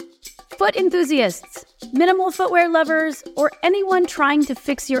foot enthusiasts, minimal footwear lovers, or anyone trying to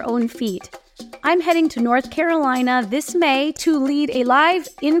fix your own feet. I'm heading to North Carolina this May to lead a live,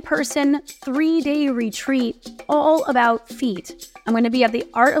 in-person, 3-day retreat all about feet. I'm going to be at the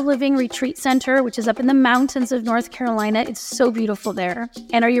Art of Living Retreat Center, which is up in the mountains of North Carolina. It's so beautiful there.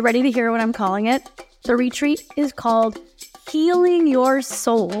 And are you ready to hear what I'm calling it? The retreat is called Healing Your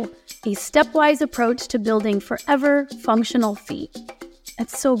Soul, a stepwise approach to building forever functional feet.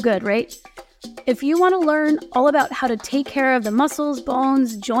 That's so good, right? If you want to learn all about how to take care of the muscles,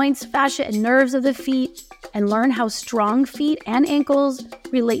 bones, joints, fascia, and nerves of the feet, and learn how strong feet and ankles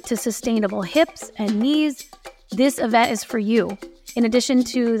relate to sustainable hips and knees, this event is for you. In addition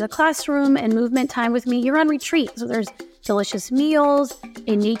to the classroom and movement time with me, you're on retreat. So there's delicious meals,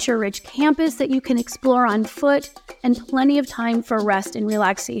 a nature-rich campus that you can explore on foot, and plenty of time for rest and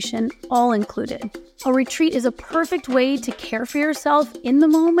relaxation, all included. A retreat is a perfect way to care for yourself in the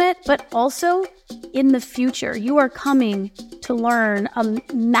moment, but also in the future. You are coming to learn a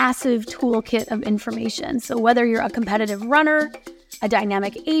massive toolkit of information. So whether you're a competitive runner, a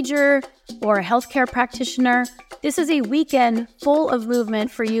dynamic ager, or a healthcare practitioner, this is a weekend full of movement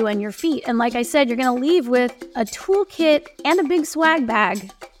for you and your feet. And like I said, you're going to leave with a toolkit and a big swag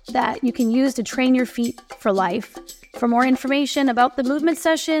bag that you can use to train your feet for life. For more information about the movement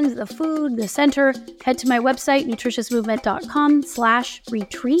sessions, the food, the center, head to my website,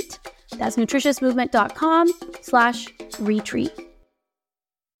 nutritiousmovement.com/retreat. That's nutritiousmovement.com/retreat.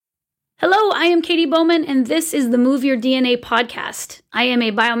 Hello, I am Katie Bowman, and this is the Move Your DNA podcast. I am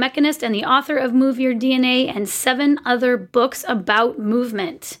a biomechanist and the author of Move Your DNA and 7 other books about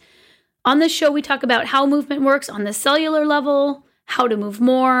movement. On this show, we talk about how movement works on the cellular level, how to move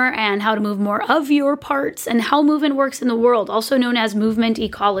more, and how to move more of your parts, and how movement works in the world, also known as movement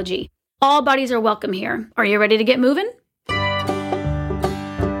ecology. All bodies are welcome here. Are you ready to get moving?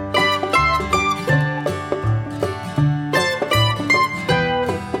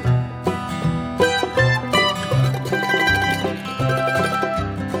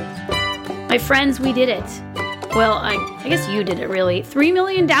 My friends, we did it. Well, I guess you did it, really. 3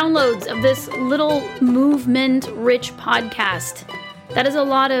 million downloads of this little movement-rich podcast. That is a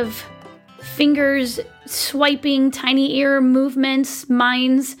lot of fingers swiping, tiny ear movements,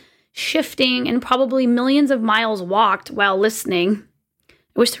 minds shifting, and probably millions of miles walked while listening.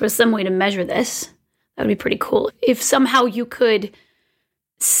 I wish there was some way to measure this. That would be pretty cool. If somehow you could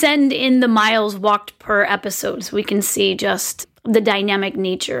send in the miles walked per episode so we can see just the dynamic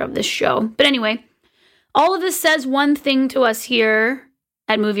nature of this show. But anyway, all of this says one thing to us here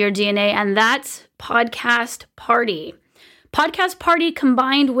at Move Your DNA, and that's Podcast Party. Podcast Party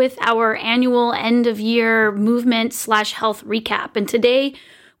combined with our annual end-of-year movement/health recap. And today,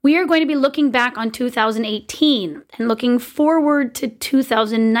 we are going to be looking back on 2018 and looking forward to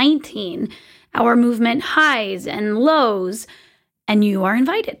 2019, our movement highs and lows, and you are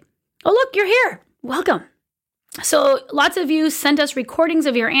invited. Oh, look, you're here. Welcome. So lots of you sent us recordings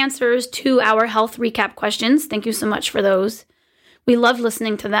of your answers to our health recap questions. Thank you so much for those. We love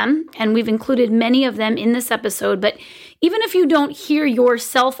listening to them, and we've included many of them in this episode. But even if you don't hear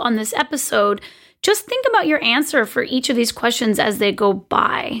yourself on this episode, just think about your answer for each of these questions as they go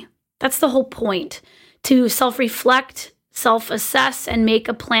by. That's the whole point, to self-reflect, self-assess, and make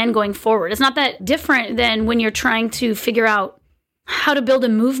a plan going forward. It's not that different than when you're trying to figure out how to build a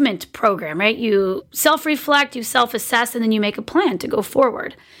movement program, right? You self-reflect, you self-assess, and then you make a plan to go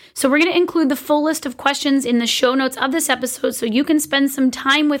forward. So we're going to include the full list of questions in the show notes of this episode so you can spend some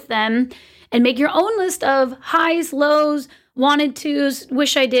time with them and make your own list of highs, lows, wanted tos,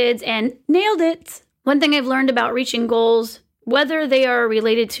 wish I dids, and nailed it. One thing I've learned about reaching goals, whether they are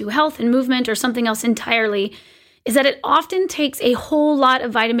related to health and movement or something else entirely, is that it often takes a whole lot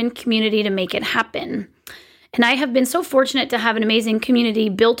of vitamin community to make it happen. And I have been so fortunate to have an amazing community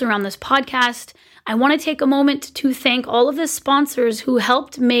built around this podcast. I want to take a moment to thank all of the sponsors who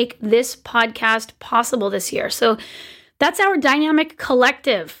helped make this podcast possible this year. So that's our dynamic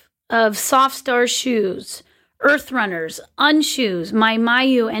collective of Soft Star Shoes, Earth Runners, Unshoes, My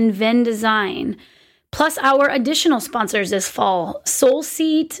Mayu, and Venn Design. Plus our additional sponsors this fall, Soul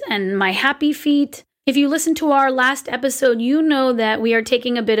Seat and My Happy Feet. If you listened to our last episode, you know that we are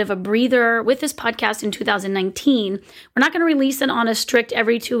taking a bit of a breather with this podcast in 2019. We're not going to release it on a strict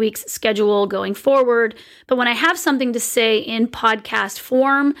every 2 weeks schedule going forward, but when I have something to say in podcast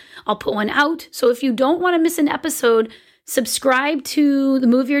form, I'll put one out. So if you don't want to miss an episode, subscribe to the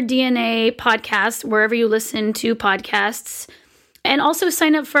Move Your DNA podcast, wherever you listen to podcasts, and also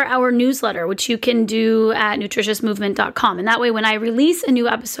sign up for our newsletter, which you can do at nutritiousmovement.com. And that way, when I release a new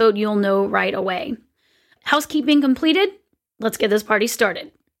episode, you'll know right away. Housekeeping completed? Let's get this party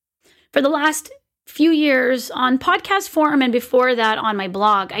started. For the last few years on podcast form and before that on my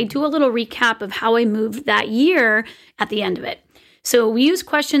blog, I do a little recap of how I moved that year at the end of it. So we use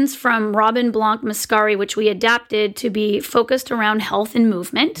questions from Robin Blanc Mascari, which we adapted to be focused around health and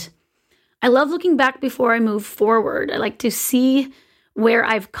movement. I love looking back before I move forward. I like to see where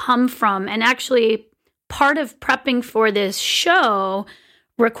I've come from. And actually, part of prepping for this show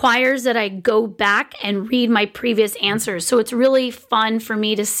requires that I go back and read my previous answers. So it's really fun for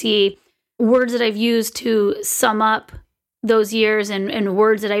me to see words that I've used to sum up those years and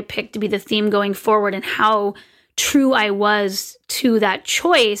words that I picked to be the theme going forward and how true I was to that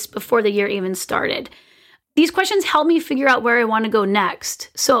choice before the year even started. These questions help me figure out where I want to go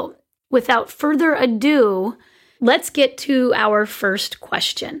next. So without further ado, let's get to our first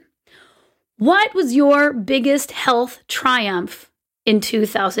question. What was your biggest health triumph in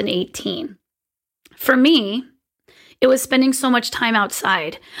 2018? For me, it was spending so much time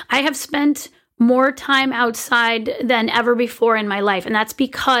outside. I have spent more time outside than ever before in my life, and that's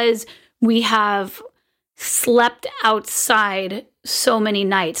because we have slept outside so many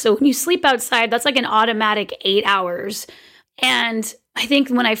nights. So when you sleep outside, that's like an automatic 8 hours. And I think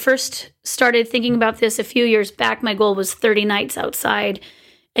when I first started thinking about this a few years back, my goal was 30 nights outside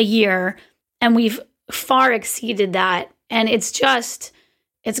a year. And we've far exceeded that. And it's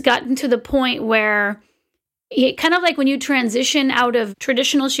gotten to the point where it kind of like when you transition out of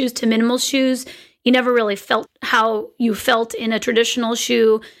traditional shoes to minimal shoes, you never really felt how you felt in a traditional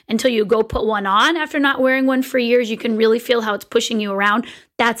shoe until you go put one on. After not wearing one for years, you can really feel how it's pushing you around.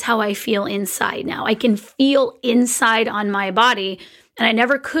 That's how I feel inside now. I can feel inside on my body, and I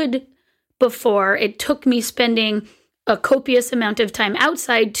never could before. It took me spending a copious amount of time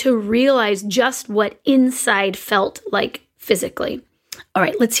outside to realize just what inside felt like physically. All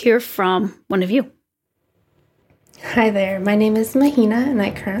right, let's hear from one of you. Hi there, my name is Mahina and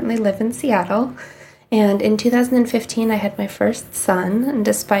I currently live in Seattle. And in 2015, I had my first son, and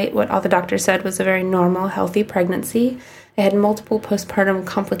despite what all the doctors said was a very normal, healthy pregnancy, I had multiple postpartum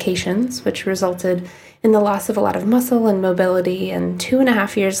complications, which resulted in the loss of a lot of muscle and mobility, and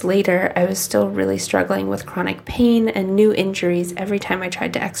 2.5 years later, I was still really struggling with chronic pain and new injuries every time I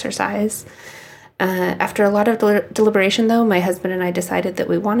tried to exercise. After a lot of deliberation, though, my husband and I decided that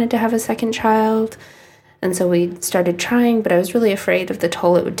we wanted to have a second child. And so we started trying, but I was really afraid of the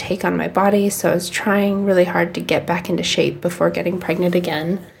toll it would take on my body. So I was trying really hard to get back into shape before getting pregnant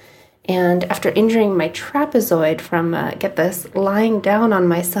again. And after injuring my trapezoid from, get this, lying down on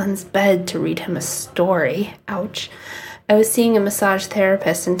my son's bed to read him a story, ouch, I was seeing a massage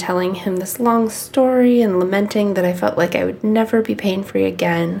therapist and telling him this long story and lamenting that I felt like I would never be pain-free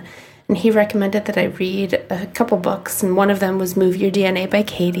again. And he recommended that I read a couple books, and one of them was Move Your DNA by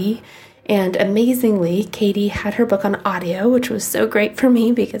Katie. And amazingly, Katie had her book on audio, which was so great for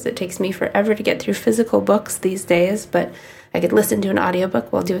me because it takes me forever to get through physical books these days, but I could listen to an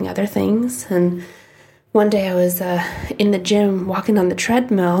audiobook while doing other things. And one day I was in the gym walking on the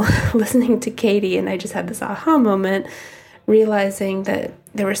treadmill listening to Katie, and I just had this aha moment, realizing that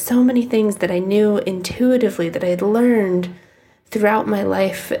there were so many things that I knew intuitively that I had learned throughout my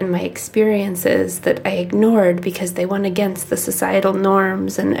life and my experiences that I ignored because they went against the societal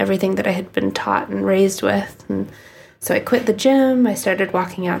norms and everything that I had been taught and raised with. And so I quit the gym, I started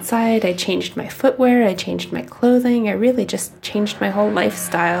walking outside, I changed my footwear, I changed my clothing, I really just changed my whole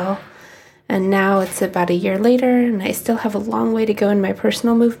lifestyle. And now it's about a year later, and I still have a long way to go in my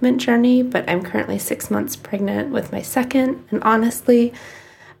personal movement journey, but I'm currently 6 months pregnant with my second, and honestly,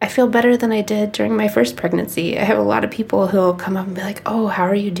 I feel better than I did during my first pregnancy. I have a lot of people who will come up and be like, "Oh, how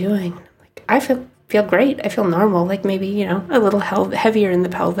are you doing?" I'm like, I feel great. I feel normal, like maybe, a little heavier in the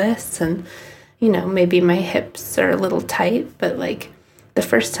pelvis, and, maybe my hips are a little tight. But like the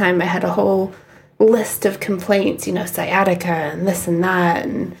first time I had a whole list of complaints, sciatica and this and that.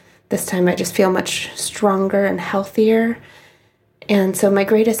 And this time I just feel much stronger and healthier. And so my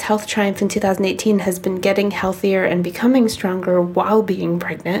greatest health triumph in 2018 has been getting healthier and becoming stronger while being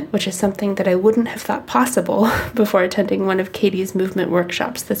pregnant, which is something that I wouldn't have thought possible before attending one of Katie's movement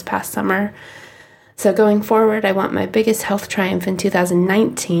workshops this past summer. So going forward, I want my biggest health triumph in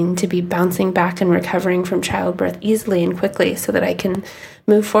 2019 to be bouncing back and recovering from childbirth easily and quickly so that I can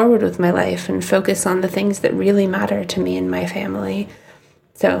move forward with my life and focus on the things that really matter to me and my family.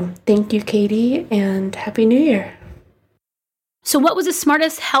 So thank you, Katie, and Happy New Year. So what was the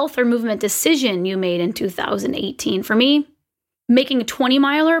smartest health or movement decision you made in 2018? For me, making a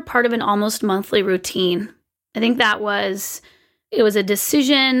 20-miler part of an almost monthly routine. I think it was a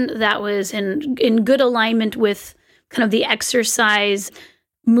decision that was in good alignment with kind of the exercise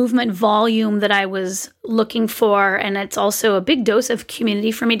movement volume that I was looking for. And it's also a big dose of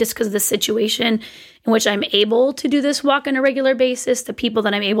community for me just because of the situation in which I'm able to do this walk on a regular basis, the people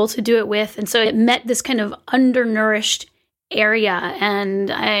that I'm able to do it with. And so it met this kind of undernourished area. And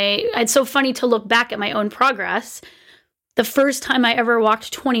it's so funny to look back at my own progress. The first time I ever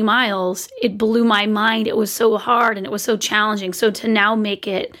walked 20 miles, it blew my mind. It was so hard and it was so challenging. So to now make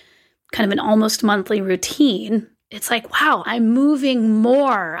it kind of an almost monthly routine, it's like, wow, I'm moving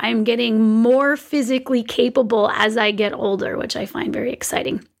more. I'm getting more physically capable as I get older, which I find very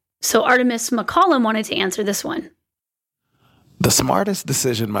exciting. So Artemis McCollum wanted to answer this one. The smartest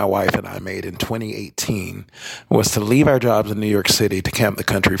decision my wife and I made in 2018 was to leave our jobs in New York City to camp the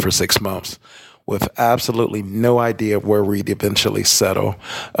country for 6 months with absolutely no idea of where we'd eventually settle,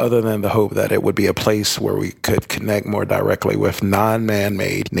 other than the hope that it would be a place where we could connect more directly with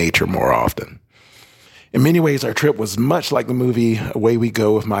non-man-made nature more often. In many ways, our trip was much like the movie Away We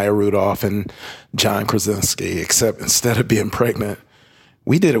Go with Maya Rudolph and John Krasinski, except instead of being pregnant,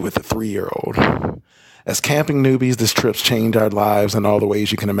 we did it with a 3-year-old. As camping newbies, this trip's changed our lives in all the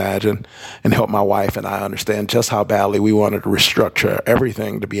ways you can imagine and helped my wife and I understand just how badly we wanted to restructure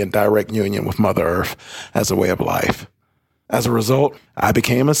everything to be in direct union with Mother Earth as a way of life. As a result, I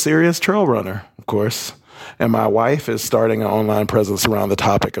became a serious trail runner, of course, and my wife is starting an online presence around the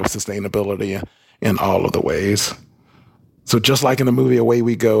topic of sustainability in all of the ways. So just like in the movie Away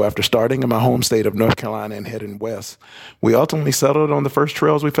We Go, after starting in my home state of North Carolina and heading west, we ultimately settled on the first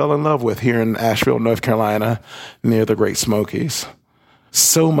trails we fell in love with here in Asheville, North Carolina, near the Great Smokies.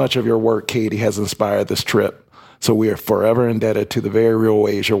 So much of your work, Katie, has inspired this trip, so we are forever indebted to the very real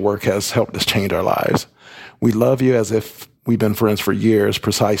ways your work has helped us change our lives. We love you as if we've been friends for years,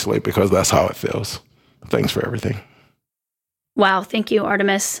 precisely because that's how it feels. Thanks for everything. Wow, thank you,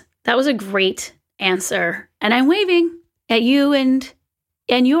 Artemis. That was a great answer. And I'm waving at you and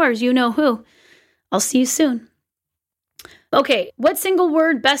yours, you know who. I'll see you soon. Okay, what single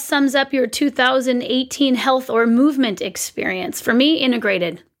word best sums up your 2018 health or movement experience? For me,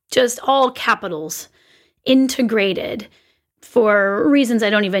 integrated. Just all capitals. Integrated. For reasons I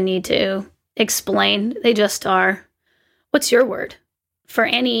don't even need to explain. They just are. What's your word? For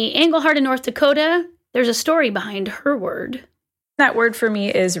Annie Engelhardt in North Dakota, there's a story behind her word. That word for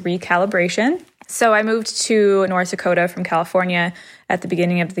me is recalibration. So I moved to North Dakota from California at the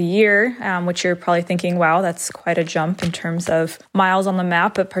beginning of the year, which you're probably thinking, wow, that's quite a jump in terms of miles on the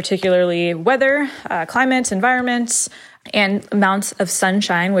map, but particularly weather, climate, environment, and amounts of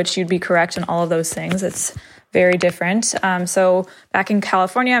sunshine, which you'd be correct in all of those things. It's very different. So back in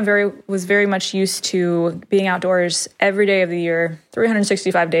California, I was very much used to being outdoors every day of the year,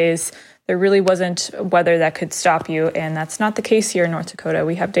 365 days. There really wasn't weather that could stop you, and that's not the case here in North Dakota.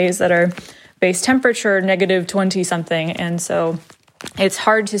 We have days that are base temperature negative 20 something, and so it's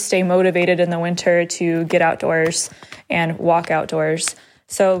hard to stay motivated in the winter to get outdoors and walk outdoors.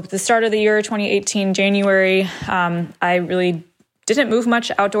 So the start of the year, 2018, January, I really didn't move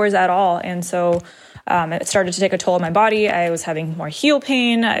much outdoors at all, and so it started to take a toll on my body. I was having more heel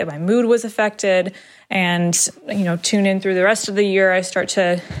pain, my mood was affected, and tune in through the rest of the year. I start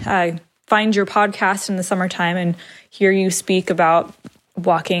to find your podcast in the summertime and hear you speak about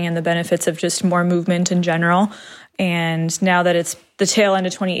walking and the benefits of just more movement in general. And now that it's the tail end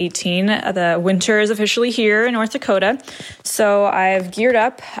of 2018, the winter is officially here in North Dakota. So I've geared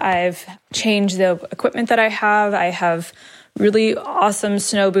up. I've changed the equipment that I have. I have really awesome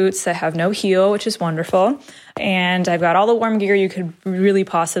snow boots that have no heel, which is wonderful. And I've got all the warm gear you could really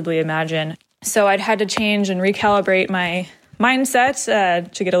possibly imagine. So I'd had to change and recalibrate my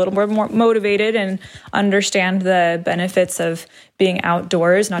mindset to get a little more motivated and understand the benefits of being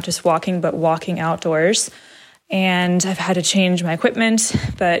outdoors, not just walking, but walking outdoors. And I've had to change my equipment,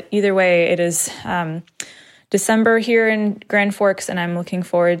 but either way, it is December here in Grand Forks, and I'm looking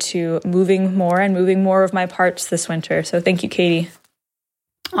forward to moving more of my parts this winter. So thank you, Katie.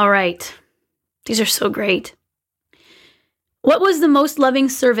 All right. These are so great. What was the most loving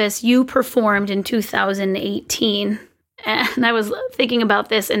service you performed in 2018? And I was thinking about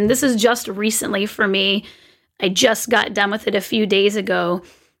this, and this is just recently for me. I just got done with it a few days ago,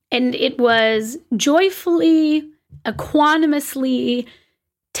 and it was joyfully, equanimously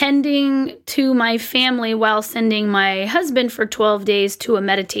tending to my family while sending my husband for 12 days to a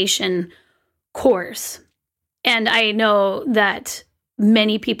meditation course. And I know that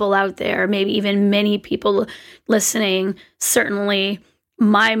many people out there, maybe even many people listening, certainly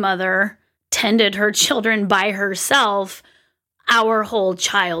my mother tended her children by herself our whole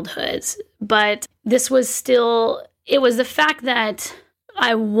childhoods. But this was still, it was the fact that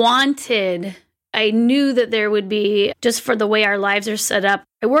I wanted I knew that there would be, just for the way our lives are set up,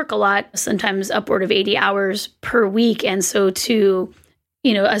 I work a lot, sometimes upward of 80 hours per week. And so to,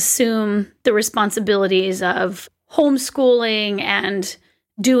 assume the responsibilities of homeschooling and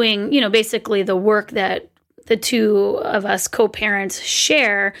doing, basically the work that the two of us co-parents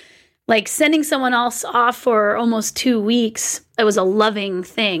share, like sending someone else off for almost 2 weeks, it was a loving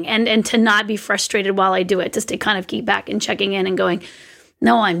thing. And to not be frustrated while I do it, just to kind of keep back and checking in and going,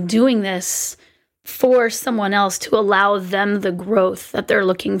 no, I'm doing this for someone else to allow them the growth that they're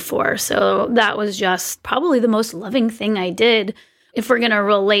looking for. So that was just probably the most loving thing I did. If we're going to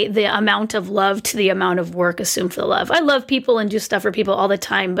relate the amount of love to the amount of work assumed for the love. I love people and do stuff for people all the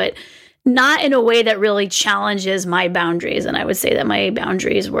time, but not in a way that really challenges my boundaries. And I would say that my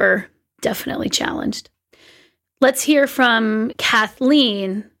boundaries were definitely challenged. Let's hear from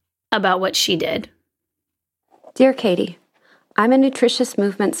Kathleen about what she did. Dear Katie, I'm a nutritious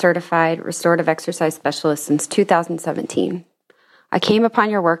movement certified restorative exercise specialist since 2017. I came upon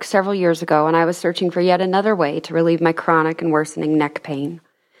your work several years ago and I was searching for yet another way to relieve my chronic and worsening neck pain.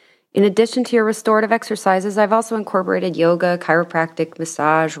 In addition to your restorative exercises, I've also incorporated yoga, chiropractic,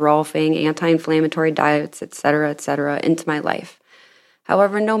 massage, rolfing, anti-inflammatory diets, etc., into my life.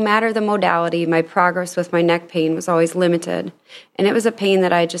 However, no matter the modality, my progress with my neck pain was always limited, and it was a pain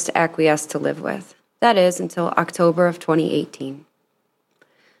that I just acquiesced to live with. That is, until October of 2018.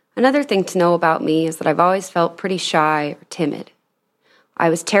 Another thing to know about me is that I've always felt pretty shy or timid. I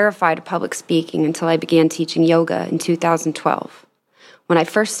was terrified of public speaking until I began teaching yoga in 2012. When I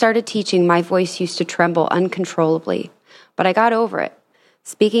first started teaching, my voice used to tremble uncontrollably, but I got over it.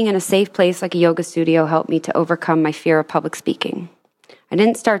 Speaking in a safe place like a yoga studio helped me to overcome my fear of public speaking. I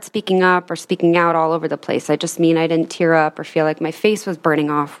didn't start speaking up or speaking out all over the place. I just mean I didn't tear up or feel like my face was burning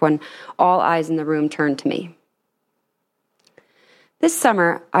off when all eyes in the room turned to me. This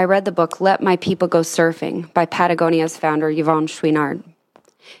summer, I read the book Let My People Go Surfing by Patagonia's founder, Yvon Chouinard.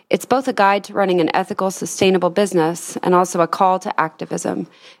 It's both a guide to running an ethical, sustainable business and also a call to activism,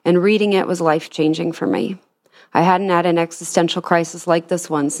 and reading it was life-changing for me. I hadn't had an existential crisis like this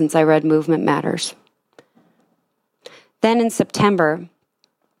one since I read Movement Matters. Then in September,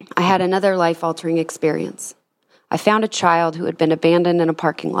 I had another life-altering experience. I found a child who had been abandoned in a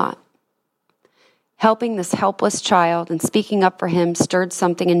parking lot. Helping this helpless child and speaking up for him stirred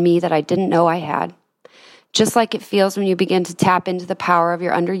something in me that I didn't know I had. Just like it feels when you begin to tap into the power of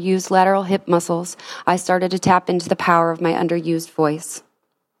your underused lateral hip muscles, I started to tap into the power of my underused voice.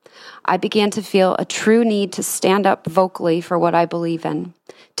 I began to feel a true need to stand up vocally for what I believe in,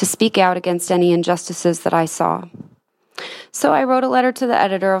 to speak out against any injustices that I saw. So I wrote a letter to the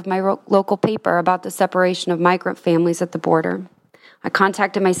editor of my local paper about the separation of migrant families at the border. I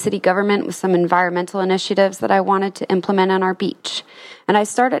contacted my city government with some environmental initiatives that I wanted to implement on our beach, and I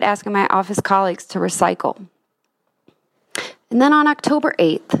started asking my office colleagues to recycle. And then on October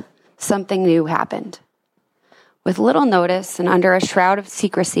 8th, something new happened. With little notice and under a shroud of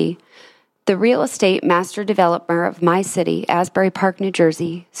secrecy, the real estate master developer of my city, Asbury Park, New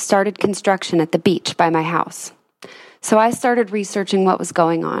Jersey, started construction at the beach by my house. So I started researching what was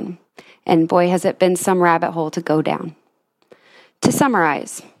going on, and boy, has it been some rabbit hole to go down. To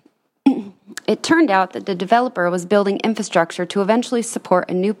summarize, it turned out that the developer was building infrastructure to eventually support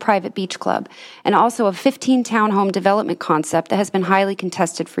a new private beach club and also a 15-townhome development concept that has been highly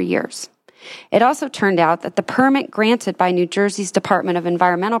contested for years. It also turned out that the permit granted by New Jersey's Department of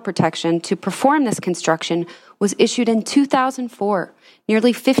Environmental Protection to perform this construction was issued in 2004,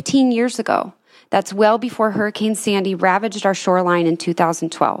 nearly 15 years ago. That's well before Hurricane Sandy ravaged our shoreline in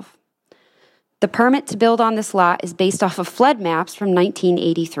 2012. The permit to build on this lot is based off of flood maps from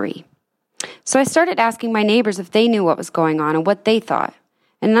 1983. So I started asking my neighbors if they knew what was going on and what they thought,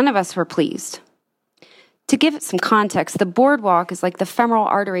 and none of us were pleased. To give it some context, the boardwalk is like the femoral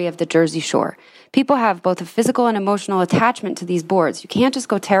artery of the Jersey Shore. People have both a physical and emotional attachment to these boards. You can't just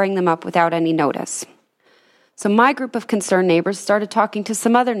go tearing them up without any notice. So my group of concerned neighbors started talking to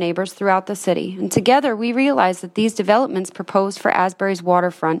some other neighbors throughout the city, and together we realized that these developments proposed for Asbury's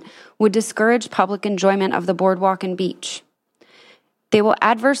waterfront would discourage public enjoyment of the boardwalk and beach. They will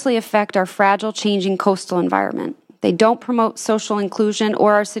adversely affect our fragile, changing coastal environment. They don't promote social inclusion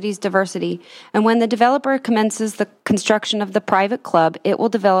or our city's diversity, and when the developer commences the construction of the private club, it will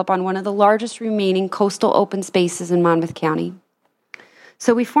develop on one of the largest remaining coastal open spaces in Monmouth County.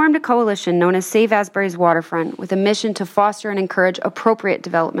 So we formed a coalition known as Save Asbury's Waterfront with a mission to foster and encourage appropriate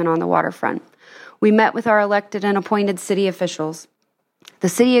development on the waterfront. We met with our elected and appointed city officials. The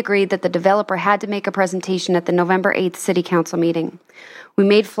city agreed that the developer had to make a presentation at the November 8th City Council meeting. We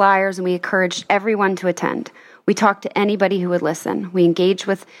made flyers and we encouraged everyone to attend. We talked to anybody who would listen. We engaged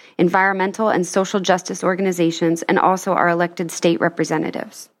with environmental and social justice organizations and also our elected state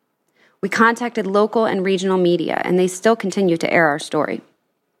representatives. We contacted local and regional media, and they still continue to air our story.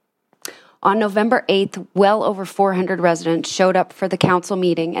 On November 8th, well over 400 residents showed up for the council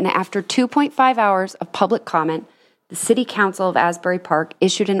meeting, and after 2.5 hours of public comment, the City Council of Asbury Park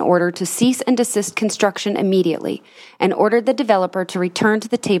issued an order to cease and desist construction immediately and ordered the developer to return to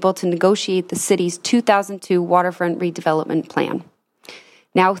the table to negotiate the city's 2002 waterfront redevelopment plan.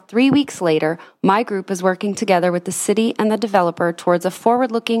 Now, 3 weeks later, my group is working together with the city and the developer towards a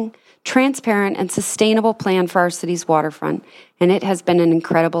forward-looking, transparent, and sustainable plan for our city's waterfront, and it has been an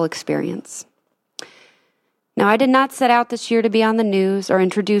incredible experience. Now, I did not set out this year to be on the news or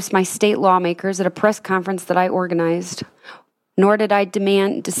introduce my state lawmakers at a press conference that I organized, nor did I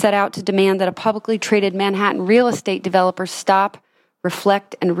set out to demand that a publicly traded Manhattan real estate developer stop,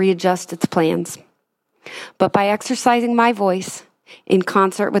 reflect, and readjust its plans. But by exercising my voice, in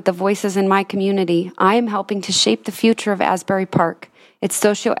concert with the voices in my community, I am helping to shape the future of Asbury Park, its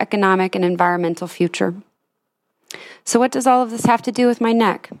socioeconomic and environmental future. So what does all of this have to do with my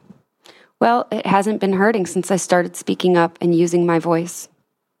neck? Well, it hasn't been hurting since I started speaking up and using my voice.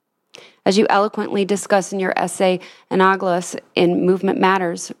 As you eloquently discuss in your essay, Anaglos, in Movement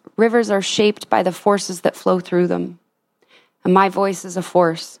Matters, rivers are shaped by the forces that flow through them. And my voice is a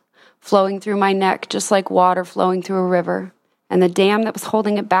force, flowing through my neck just like water flowing through a river, and the dam that was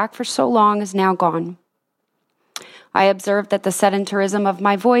holding it back for so long is now gone. I observed that the sedentarism of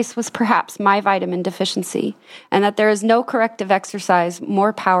my voice was perhaps my vitamin deficiency, and that there is no corrective exercise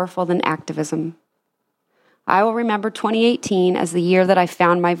more powerful than activism. I will remember 2018 as the year that I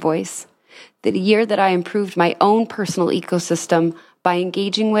found my voice, the year that I improved my own personal ecosystem by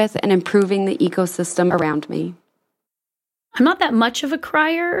engaging with and improving the ecosystem around me. I'm not that much of a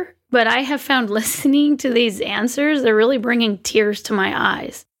crier, but I have found listening to these answers, they're really bringing tears to my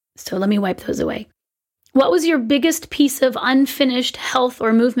eyes. So let me wipe those away. What was your biggest piece of unfinished health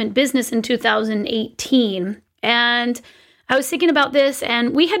or movement business in 2018? And I was thinking about this,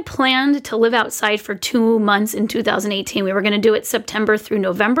 and we had planned to live outside for 2 months in 2018. We were going to do it September through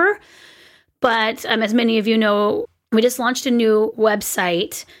November. But as many of you know, we just launched a new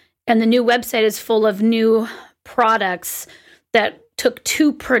website, and the new website is full of new products that took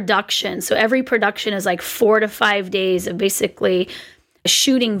 2 productions. So every production is like 4 to 5 days of basically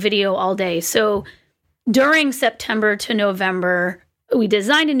shooting video all day. So during September to November, we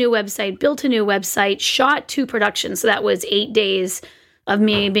designed a new website, built a new website, shot 2 productions. So that was 8 days of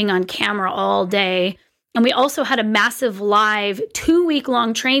me being on camera all day. And we also had a massive live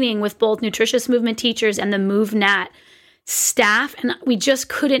 2-week-long training with both Nutritious Movement teachers and the MoveNat staff. And we just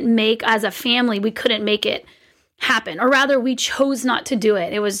couldn't make, as a family, we couldn't make it happen. Or rather, we chose not to do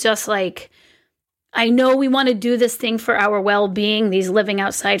it. It was just like, I know we want to do this thing for our well-being, these living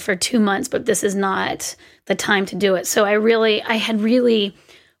outside for 2 months, but this is not the time to do it. So I had really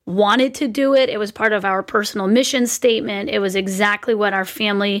wanted to do it. It was part of our personal mission statement. It was exactly what our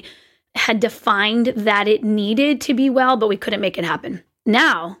family had defined that it needed to be well, but we couldn't make it happen.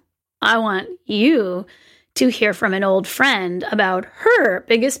 Now, I want you to hear from an old friend about her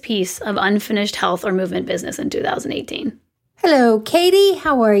biggest piece of unfinished health or movement business in 2018. Hello, Katie.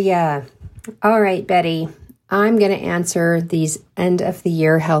 How are ya? All right, Betty, I'm going to answer these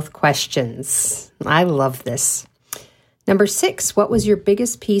end-of-the-year health questions. I love this. Number 6, what was your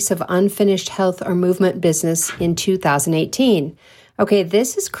biggest piece of unfinished health or movement business in 2018? Okay,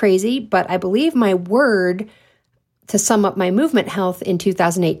 this is crazy, but I believe my word to sum up my movement health in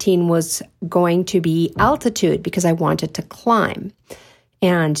 2018 was going to be altitude, because I wanted to climb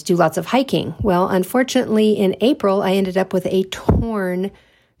and do lots of hiking. Well, unfortunately, in April, I ended up with a torn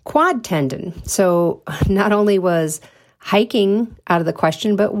quad tendon. So not only was hiking out of the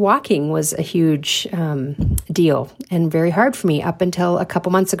question, but walking was a huge deal and very hard for me up until a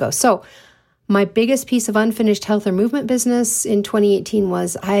couple months ago. So my biggest piece of unfinished health or movement business in 2018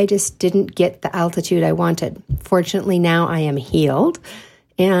 was I just didn't get the altitude I wanted. Fortunately, now I am healed.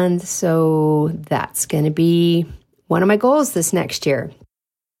 And so that's going to be one of my goals this next year.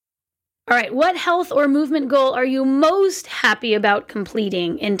 All right, what health or movement goal are you most happy about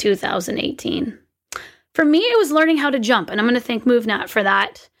completing in 2018? For me, it was learning how to jump, and I'm going to thank MoveNat for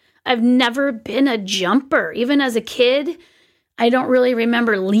that. I've never been a jumper. Even as a kid, I don't really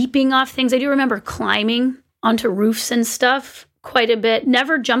remember leaping off things. I do remember climbing onto roofs and stuff quite a bit,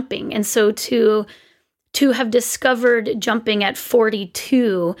 never jumping. And so to have discovered jumping at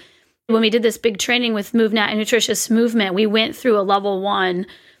 42, when we did this big training with MoveNat and Nutritious Movement, we went through a level 1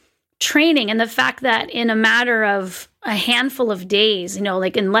 training, and the fact that in a matter of a handful of days,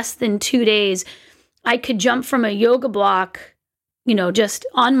 like in less than 2 days, I could jump from a yoga block, just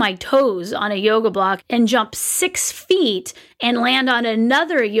on my toes on a yoga block and jump 6 feet and land on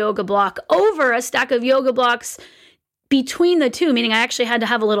another yoga block over a stack of yoga blocks between the two, meaning I actually had to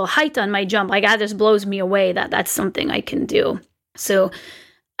have a little height on my jump. Like, that just blows me away that that's something I can do. So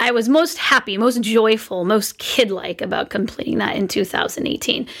I was most happy, most joyful, most kid-like about completing that in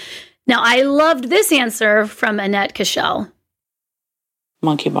 2018. Now, I loved this answer from Annette Cashel.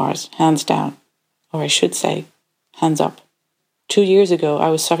 Monkey bars, hands down. Or I should say, hands up. 2 years ago, I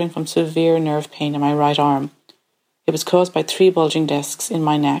was suffering from severe nerve pain in my right arm. It was caused by 3 bulging discs in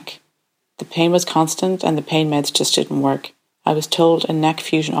my neck. The pain was constant and the pain meds just didn't work. I was told a neck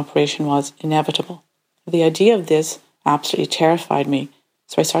fusion operation was inevitable. The idea of this absolutely terrified me,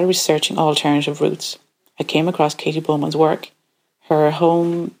 so I started researching alternative routes. I came across Katie Bowman's work. Her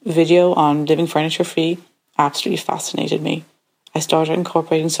home video on living furniture free absolutely fascinated me. I started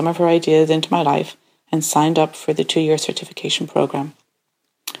incorporating some of her ideas into my life and signed up for the 2-year certification program.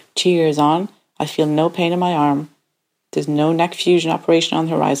 2 years on, I feel no pain in my arm. There's no neck fusion operation on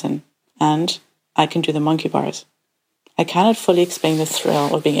the horizon, and I can do the monkey bars. I cannot fully explain the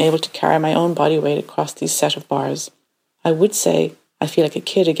thrill of being able to carry my own body weight across these set of bars. I would say I feel like a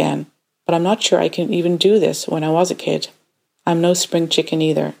kid again, but I'm not sure I can even do this when I was a kid. I'm no spring chicken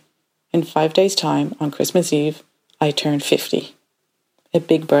either. In 5 days' time, on Christmas Eve, I turned 50. A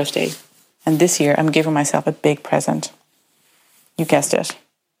big birthday. And this year, I'm giving myself a big present. You guessed it.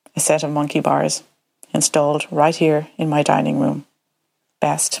 A set of monkey bars, installed right here in my dining room.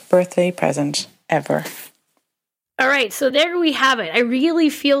 Best birthday present ever. All right, so there we have it. I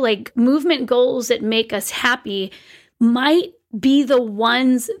really feel like movement goals that make us happy might be the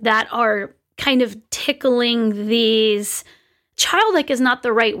ones that are kind of tickling these. Childlike is not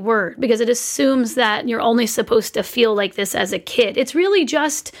the right word because it assumes that you're only supposed to feel like this as a kid. It's really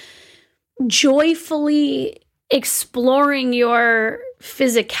just joyfully exploring your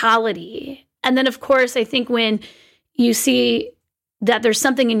physicality. And then, of course, I think when you see that there's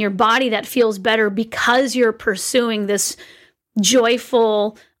something in your body that feels better because you're pursuing this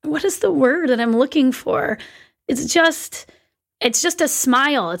joyful, what is the word that I'm looking for? It's just a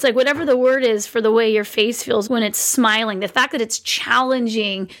smile. It's like whatever the word is for the way your face feels when it's smiling. The fact that it's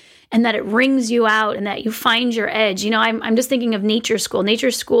challenging and that it wrings you out and that you find your edge. I'm just thinking of nature school. Nature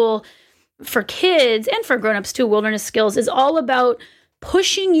school for kids and for grown-ups too, Wilderness Skills, is all about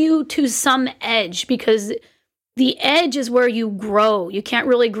pushing you to some edge because the edge is where you grow. You can't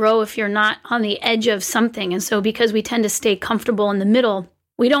really grow if you're not on the edge of something. And so because we tend to stay comfortable in the middle,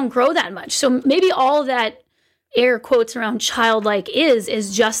 we don't grow that much. So maybe all that air quotes around childlike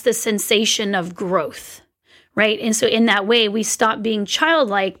is just the sensation of growth, right? And so in that way, we stop being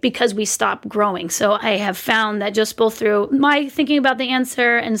childlike because we stop growing. So I have found that just both through my thinking about the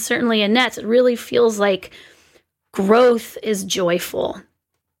answer and certainly Annette's, it really feels like growth is joyful.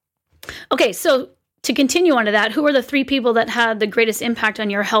 Okay, so to continue on to that, who are the 3 people that had the greatest impact on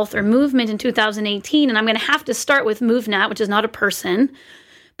your health or movement in 2018? And I'm going to have to start with MoveNat, which is not a person,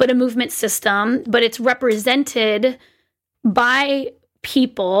 but a movement system, but it's represented by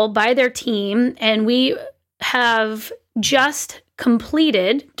people, by their team. And we have just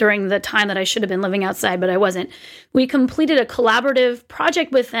completed, during the time that I should have been living outside, but I wasn't, we completed a collaborative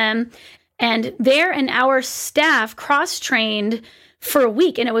project with them. And their and our staff cross-trained for a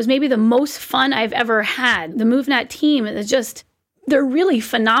week. And it was maybe the most fun I've ever had. The MoveNat team is just, they're really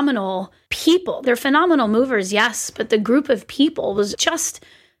phenomenal people. They're phenomenal movers, yes, but the group of people was just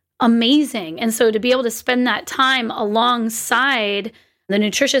amazing. And so to be able to spend that time alongside the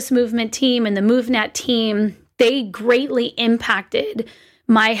Nutritious Movement team and the MoveNat team, they greatly impacted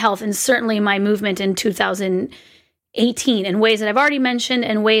my health and certainly my movement in 2018 in ways that I've already mentioned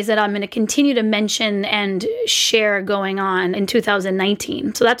and ways that I'm going to continue to mention and share going on in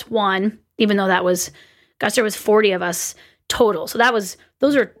 2019. So that's one, even though that was, gosh, there was 40 of us total. So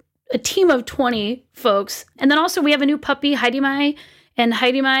those are a team of 20 folks. And then also we have a new puppy, Heidi Mai. And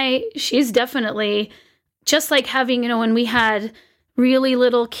Heidi Mai, she's definitely just like having, when we had really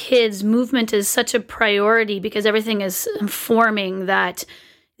little kids, movement is such a priority because everything is informing that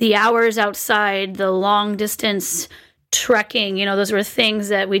the hours outside, the long distance trekking, those were things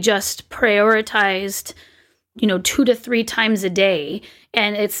that we just prioritized, 2 to 3 times a day.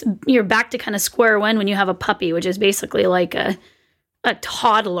 And you're back to kind of square one when you have a puppy, which is basically like a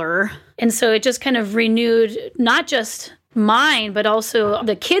toddler. And so it just kind of renewed not just mine, but also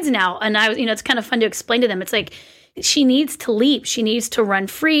the kids now. And it's kind of fun to explain to them. It's like, she needs to leap. She needs to run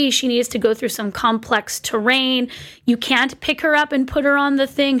free. She needs to go through some complex terrain. You can't pick her up and put her on the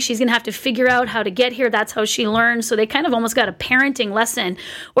thing. She's going to have to figure out how to get here. That's how she learns. So they kind of almost got a parenting lesson,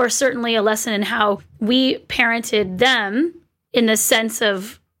 or certainly a lesson in how we parented them in the sense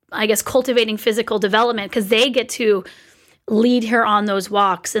of, I guess, cultivating physical development, because they get to lead her on those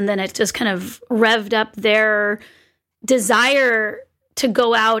walks. And then it just kind of revved up their desire to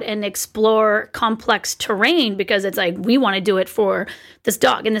go out and explore complex terrain, because it's like, we want to do it for this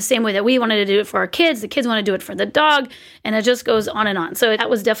dog in the same way that we wanted to do it for our kids. The kids want to do it for the dog, and it just goes on and on. So that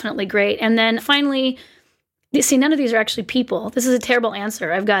was definitely great. And then finally, see, none of these are actually people. This is a terrible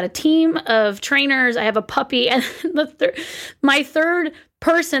answer. I've got a team of trainers. I have a puppy. And my third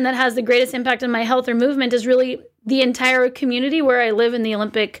person that has the greatest impact on my health or movement is really the entire community where I live in the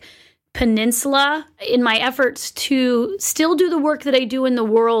Olympic Peninsula. In my efforts to still do the work that I do in the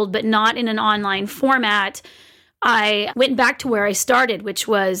world, but not in an online format, I went back to where I started, which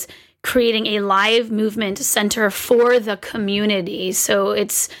was creating a live movement center for the community. So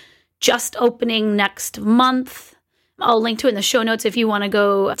it's just opening next month. I'll link to it in the show notes if you want to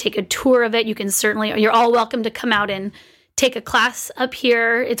go take a tour of it. You're all welcome to come out and take a class up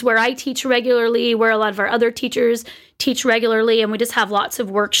here. It's where I teach regularly, where a lot of our other teachers teach regularly, and we just have lots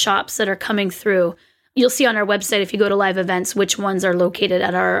of workshops that are coming through. You'll see on our website, if you go to live events, which ones are located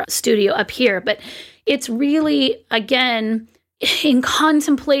at our studio up here. But it's really, again, in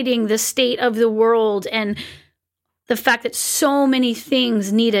contemplating the state of the world and the fact that so many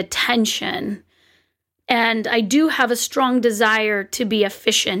things need attention. And I do have a strong desire to be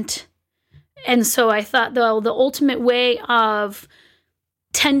efficient. And so I thought, though, the ultimate way of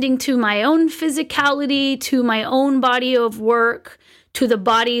tending to my own physicality, to my own body of work, to the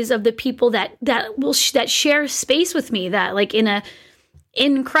bodies of the people that share space with me, that like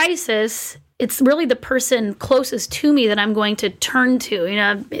in crisis, it's really the person closest to me that I'm going to turn to. You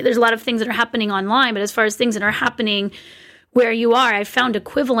know, there's a lot of things that are happening online, but as far as things that are happening where you are, I've found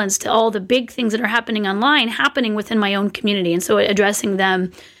equivalents to all the big things that are happening online happening within my own community. And so addressing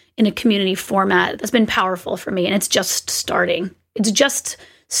them in a community format, that's been powerful for me. And it's just starting. It's just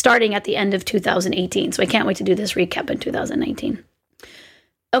starting at the end of 2018. So I can't wait to do this recap in 2019.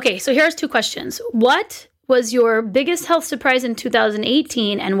 Okay, so here's 2 questions. What was your biggest health surprise in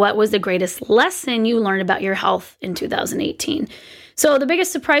 2018? And what was the greatest lesson you learned about your health in 2018? So the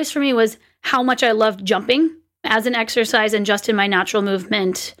biggest surprise for me was how much I loved jumping as an exercise and just in my natural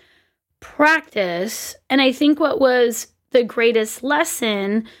movement practice. And I think what was the greatest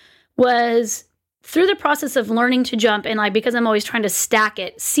lesson was through the process of learning to jump, and because I'm always trying to stack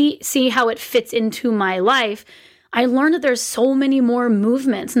it, see how it fits into my life, I learned that there's so many more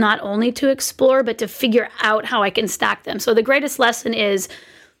movements, not only to explore, but to figure out how I can stack them. So the greatest lesson is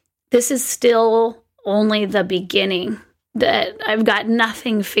this is still only the beginning, that I've got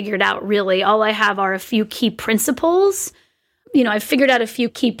nothing figured out really. All I have are a few key principles. You know, I've figured out a few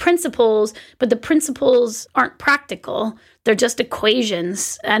key principles, but the principles aren't practical. They're just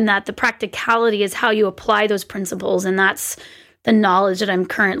equations, and that the practicality is how you apply those principles. And that's the knowledge that I'm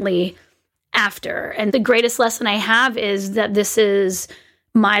currently after. And the greatest lesson I have is that this is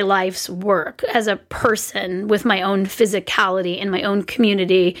my life's work as a person with my own physicality in my own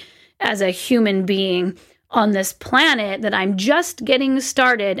community as a human being on this planet, that I'm just getting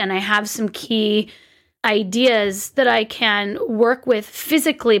started, and I have some key ideas that I can work with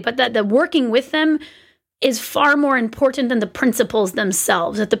physically, but that the working with them is far more important than the principles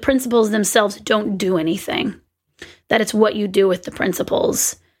themselves, that the principles themselves don't do anything, that it's what you do with the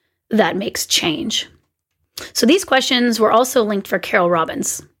principles that makes change. So these questions were also linked for Carol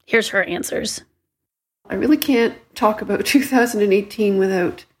Robbins. Here's her answers. I really can't talk about 2018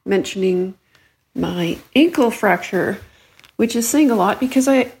 without mentioning my ankle fracture, which is saying a lot because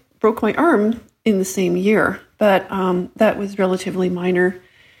I broke my arm in the same year, but that was relatively minor.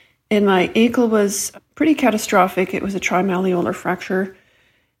 And my ankle was pretty catastrophic. It was a trimalleolar fracture.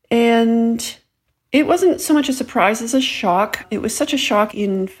 And it wasn't so much a surprise as a shock. It was such a shock,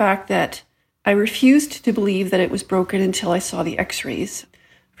 in fact, that I refused to believe that it was broken until I saw the x-rays.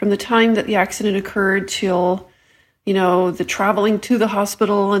 From the time that the accident occurred till, the traveling to the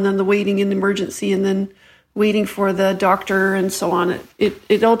hospital and then the waiting in emergency and then waiting for the doctor and so on,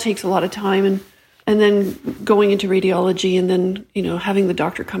 it all takes a lot of time. And then going into radiology and then, having the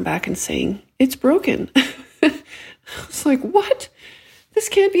doctor come back and saying, it's broken. It's like, what? This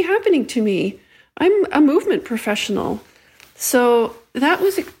can't be happening to me. I'm a movement professional. So that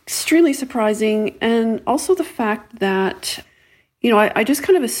was extremely surprising. And also the fact that, I just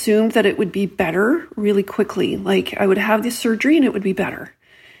kind of assumed that it would be better really quickly. Like I would have this surgery and it would be better.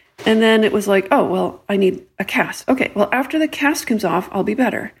 And then it was like, oh, well, I need a cast. Okay, well, after the cast comes off, I'll be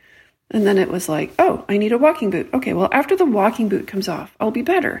better. And then it was like, oh, I need a walking boot. Okay, well, after the walking boot comes off, I'll be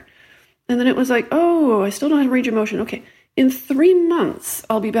better. And then it was like, oh, I still don't have range of motion. Okay, in 3 months,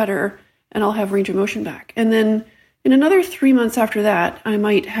 I'll be better and I'll have range of motion back. And then in another 3 months after that, I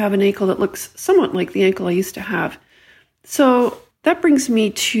might have an ankle that looks somewhat like the ankle I used to have. So that brings me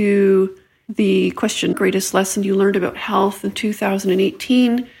to the question, greatest lesson you learned about health in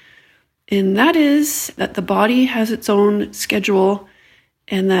 2018. And that is that the body has its own schedule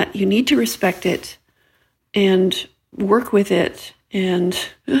and that you need to respect it and work with it and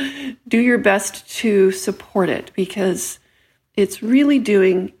do your best to support it because it's really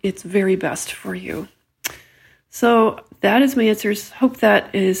doing its very best for you. So that is my answers. Hope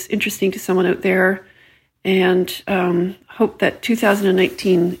that is interesting to someone out there, and hope that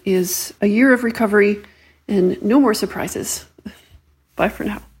 2019 is a year of recovery and no more surprises. Bye for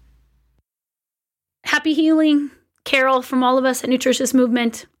now. Happy healing, Carol, from all of us at Nutritious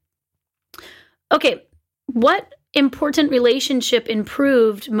Movement. Okay, what important relationship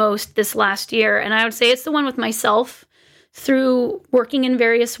improved most this last year? And I would say it's the one with myself, through working in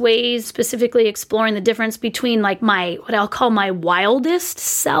various ways, specifically exploring the difference between like what I'll call my wildest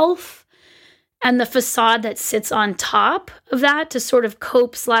self and the facade that sits on top of that to sort of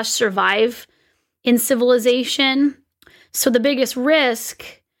cope/survive in civilization. So the biggest risk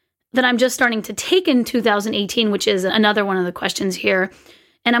that I'm just starting to take in 2018, which is another one of the questions here,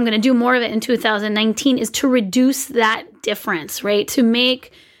 and I'm going to do more of it in 2019, is to reduce that difference, right? To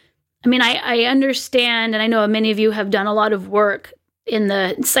make, I understand, and I know many of you have done a lot of work in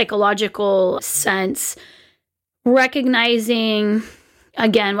the psychological sense, recognizing,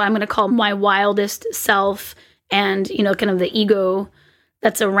 again, what I'm going to call my wildest self and, kind of the ego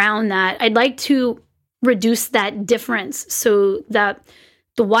that's around that. I'd like to reduce that difference so that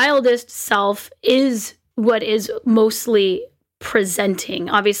the wildest self is what is mostly presenting.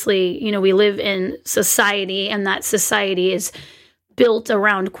 Obviously, we live in society, and that society is built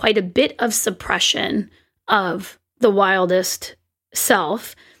around quite a bit of suppression of the wildest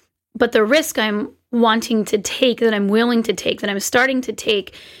self. But the risk I'm wanting to take, that I'm willing to take, that I'm starting to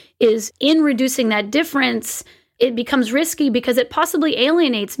take, is in reducing that difference, it becomes risky because it possibly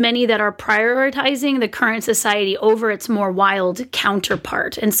alienates many that are prioritizing the current society over its more wild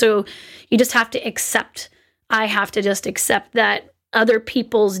counterpart. And so you just have to accept, I have to just accept that other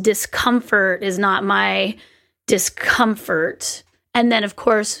people's discomfort is not my discomfort. And then, of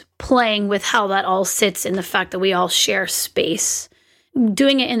course, playing with how that all sits in the fact that we all share space.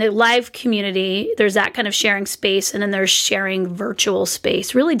 Doing it in a live community, there's that kind of sharing space, and then there's sharing virtual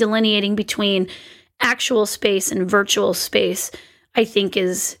space. Really delineating between actual space and virtual space, I think,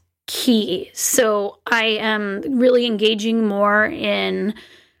 is key. So I am really engaging more in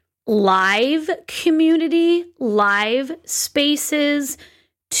live community, live spaces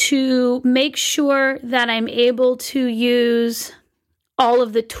to make sure that I'm able to use all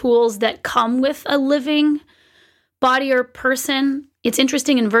of the tools that come with a living body or person. It's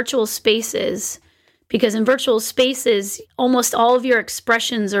interesting in virtual spaces because in virtual spaces, almost all of your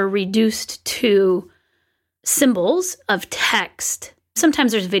expressions are reduced to symbols of text.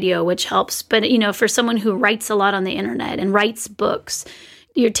 Sometimes there's video, which helps. But, for someone who writes a lot on the internet and writes books,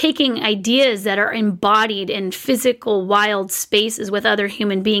 you're taking ideas that are embodied in physical, wild spaces with other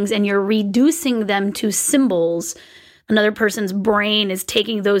human beings, and you're reducing them to symbols. Another person's brain is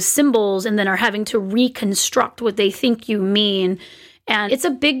taking those symbols and then are having to reconstruct what they think you mean. And it's a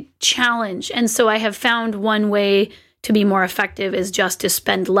big challenge. And so I have found one way to be more effective is just to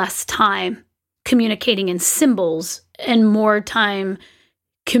spend less time communicating in symbols and more time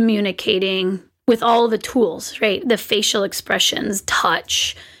communicating with all the tools, right? The facial expressions,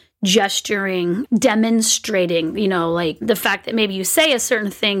 touch, gesturing, demonstrating, like the fact that maybe you say a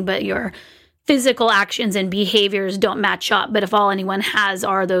certain thing, but your physical actions and behaviors don't match up. But if all anyone has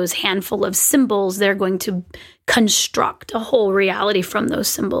are those handful of symbols, they're going to construct a whole reality from those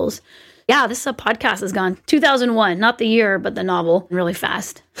symbols. Yeah, this podcast has gone 2001, not the year, but the novel, really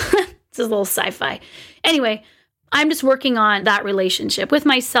fast. It's a little sci-fi. Anyway, I'm just working on that relationship with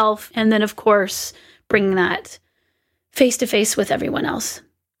myself, and then, of course, bringing that face-to-face with everyone else.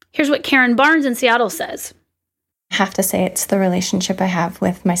 Here's what Karen Barnes in Seattle says. I have to say it's the relationship I have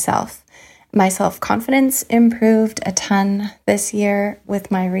with myself. My self-confidence improved a ton this year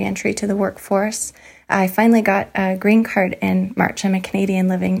with my reentry to the workforce. I finally got a green card in March. I'm a Canadian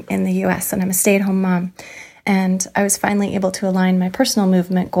living in the US, and I'm a stay-at-home mom. And I was finally able to align my personal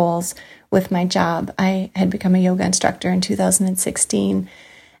movement goals with my job. I had become a yoga instructor in 2016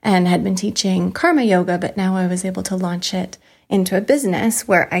 and had been teaching karma yoga, but now I was able to launch it into a business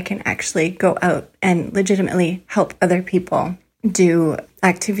where I can actually go out and legitimately help other people do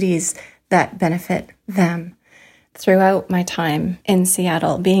activities that benefit them. Throughout my time in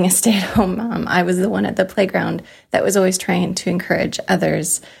Seattle, being a stay-at-home mom, I was the one at the playground that was always trying to encourage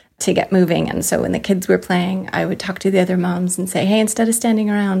others to get moving. And so when the kids were playing, I would talk to the other moms and say, hey, instead of standing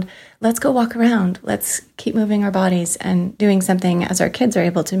around, let's go walk around. Let's keep moving our bodies and doing something as our kids are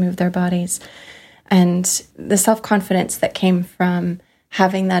able to move their bodies. And the self-confidence that came from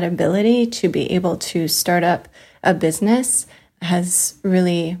having that ability to be able to start up a business has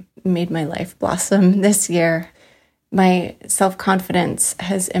really made my life blossom this year. My self-confidence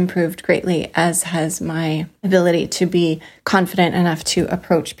has improved greatly, as has my ability to be confident enough to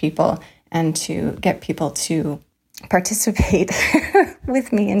approach people and to get people to participate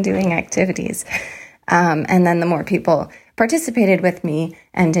with me in doing activities. And then the more people participated with me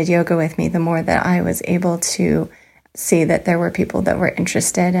and did yoga with me, the more that I was able to see that there were people that were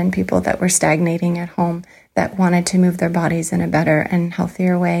interested and people that were stagnating at home that wanted to move their bodies in a better and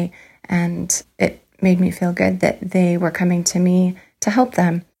healthier way. And it made me feel good that they were coming to me to help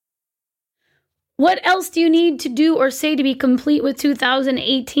them. What else do you need to do or say to be complete with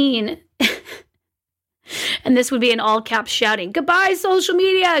 2018? And this would be in all caps shouting, goodbye, social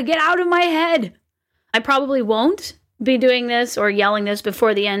media, get out of my head. I probably won't be doing this or yelling this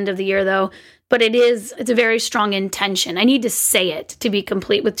before the end of the year, though, but it's a very strong intention. I need to say it to be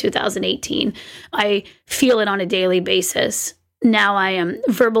complete with 2018. I feel it on a daily basis. Now I am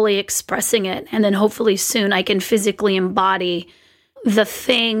verbally expressing it, and then hopefully soon I can physically embody the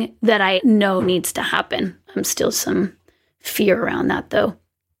thing that I know needs to happen. I'm still some fear around that, though.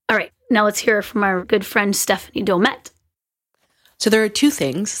 All right, now let's hear from our good friend Stephanie Domet. So there are two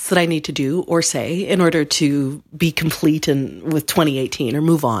things that I need to do or say in order to be complete with 2018 or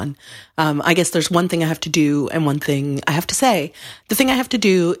move on. I guess there's one thing I have to do and one thing I have to say. The thing I have to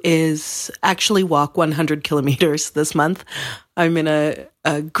do is actually walk 100 kilometers this month. I'm in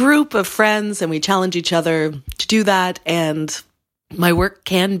a group of friends and we challenge each other to do that. And my work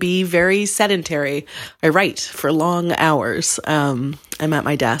can be very sedentary. I write for long hours. I'm at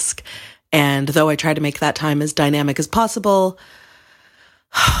my desk. And though I try to make that time as dynamic as possible,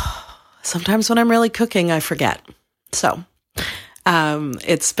 sometimes when I'm really cooking, I forget. So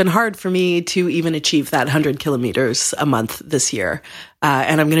it's been hard for me to even achieve that 100 kilometers a month this year.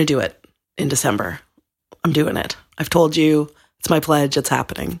 And I'm going to do it in December. I'm doing it. I've told you, it's my pledge. It's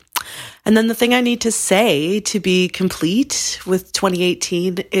happening. And then the thing I need to say to be complete with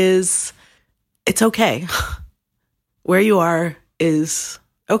 2018 is it's okay. Where you are is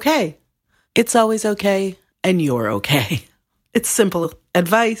okay. It's always okay, and you're okay. It's simple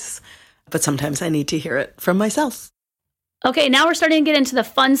advice, but sometimes I need to hear it from myself. Okay, now we're starting to get into the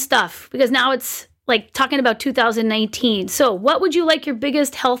fun stuff, because now it's like talking about 2019. So what would you like your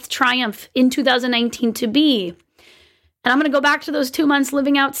biggest health triumph in 2019 to be? And I'm going to go back to those 2 months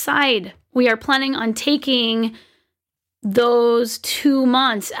living outside. We are planning on taking those 2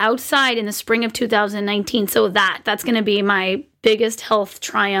 months outside in the spring of 2019. So that's going to be my biggest health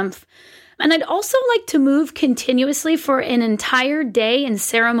triumph. And I'd also like to move continuously for an entire day in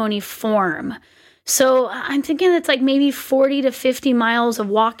ceremony form. So I'm thinking it's like maybe 40 to 50 miles of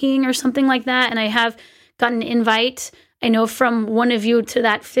walking or something like that. And I have gotten an invite, I know, from one of you to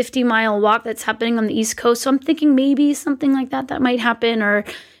that 50-mile walk that's happening on the East Coast. So I'm thinking maybe something like that might happen, or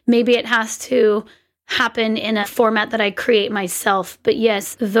maybe it has to happen in a format that I create myself. But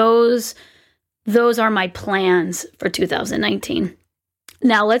yes, those are my plans for 2019.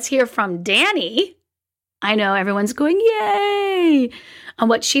 Now let's hear from Danny. I know everyone's going, yay, on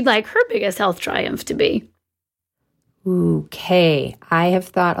what she'd like her biggest health triumph to be. Okay, I have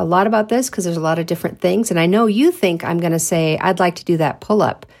thought a lot about this because there's a lot of different things. And I know you think I'm going to say, I'd like to do that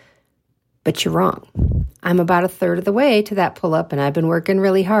pull-up, but you're wrong. I'm about a third of the way to that pull-up and I've been working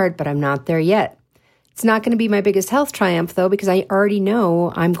really hard, but I'm not there yet. It's not going to be my biggest health triumph though, because I already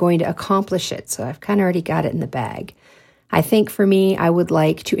know I'm going to accomplish it. So I've kind of already got it in the bag. I think for me, I would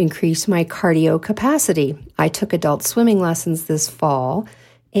like to increase my cardio capacity. I took adult swimming lessons this fall,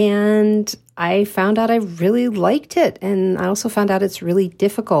 and I found out I really liked it. And I also found out it's really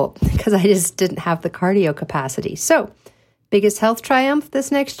difficult because I just didn't have the cardio capacity. So, biggest health triumph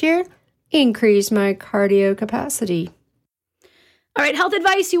this next year? Increase my cardio capacity. All right, health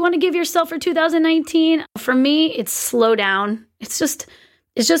advice you want to give yourself for 2019? For me, it's slow down. It's just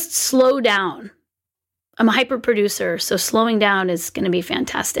slow down. I'm a hyper producer, so slowing down is going to be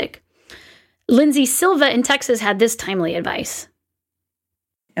fantastic. Lindsay Silva in Texas had this timely advice.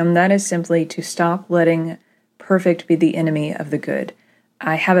 And that is simply to stop letting perfect be the enemy of the good.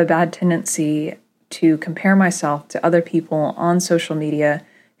 I have a bad tendency to compare myself to other people on social media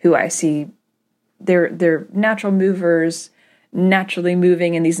who I see they're natural movers, naturally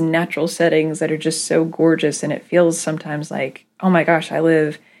moving in these natural settings that are just so gorgeous. And it feels sometimes like, oh my gosh, I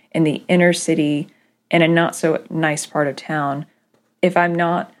live in the inner city in a not so nice part of town. If I'm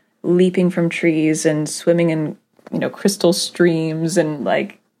not leaping from trees and swimming in, crystal streams and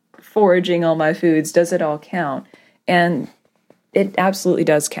like foraging all my foods, does it all count? And it absolutely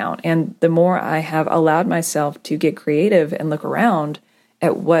does count. And the more I have allowed myself to get creative and look around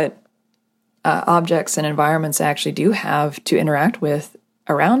at what objects and environments I actually do have to interact with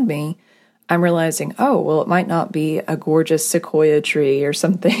around me, I'm realizing, oh, well, it might not be a gorgeous sequoia tree or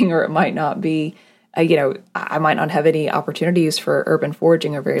something, or it might not be, I might not have any opportunities for urban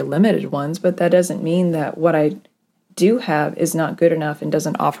foraging or very limited ones, but that doesn't mean that what I do have is not good enough and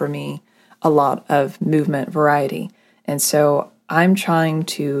doesn't offer me a lot of movement variety. And so I'm trying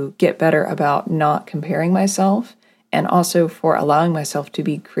to get better about not comparing myself, and also for allowing myself to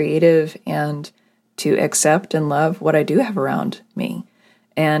be creative and to accept and love what I do have around me.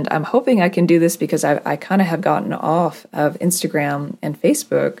 And I'm hoping I can do this because I kind of have gotten off of Instagram and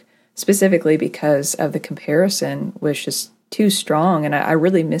Facebook specifically because of the comparison was just too strong. And I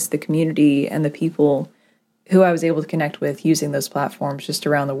really miss the community and the people who I was able to connect with using those platforms just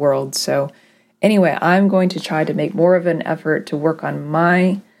around the world. So anyway, I'm going to try to make more of an effort to work on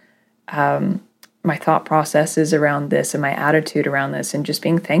my thought processes around this and my attitude around this, and just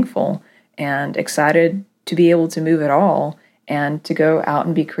being thankful and excited to be able to move at all and to go out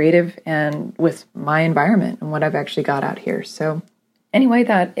and be creative and with my environment and what I've actually got out here. So anyway,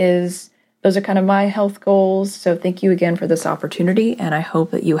 those are kind of my health goals. So thank you again for this opportunity, and I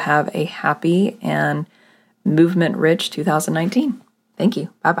hope that you have a happy and movement-rich 2019. Thank you.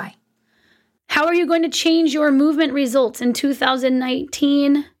 Bye-bye. How are you going to change your movement results in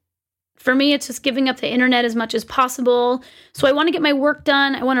 2019? For me, it's just giving up the internet as much as possible. So I want to get my work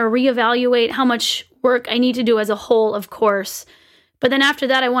done. I want to reevaluate how much work I need to do as a whole, of course. But then after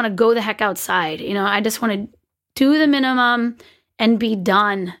that, I want to go the heck outside. I just want to do the minimum and be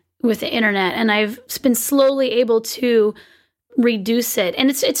done with the internet. And I've been slowly able to reduce it.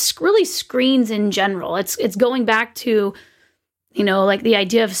 And it's really screens in general. It's going back to, like the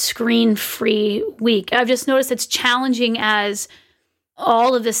idea of screen-free week. I've just noticed it's challenging as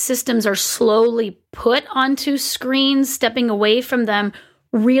all of the systems are slowly put onto screens. Stepping away from them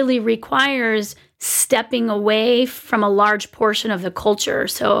really requires stepping away from a large portion of the culture.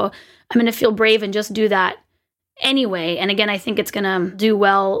 So I'm going to feel brave and just do that anyway. And again, I think it's going to do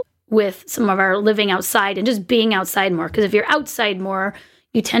well with some of our living outside and just being outside more. Because if you're outside more,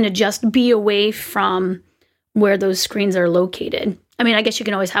 you tend to just be away from where those screens are located. I mean, I guess you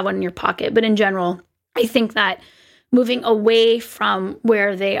can always have one in your pocket, but in general, I think that moving away from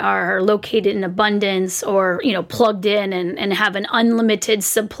where they are located in abundance or, plugged in and have an unlimited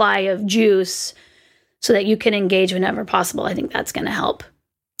supply of juice so that you can engage whenever possible, I think that's going to help.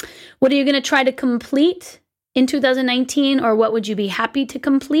 What are you going to try to complete in 2019, or what would you be happy to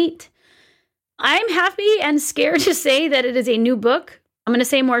complete? I'm happy and scared to say that it is a new book. I'm going to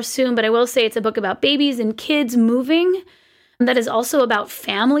say more soon, but I will say it's a book about babies and kids moving. That is also about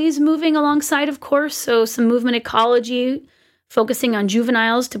families moving alongside, of course. So some movement ecology, focusing on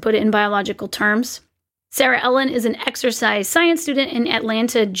juveniles, to put it in biological terms. Sarah Ellen is an exercise science student in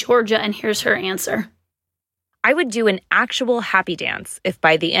Atlanta, Georgia, and here's her answer. I would do an actual happy dance if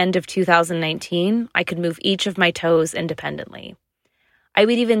by the end of 2019, I could move each of my toes independently. I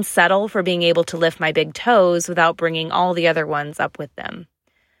would even settle for being able to lift my big toes without bringing all the other ones up with them.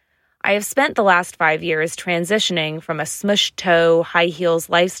 I have spent the last 5 years transitioning from a smushed toe, high heels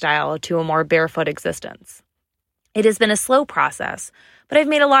lifestyle to a more barefoot existence. It has been a slow process, but I've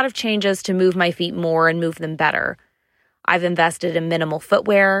made a lot of changes to move my feet more and move them better. I've invested in minimal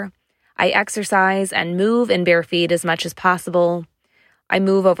footwear. I exercise and move in bare feet as much as possible. I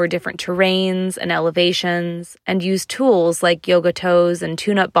move over different terrains and elevations and use tools like yoga toes and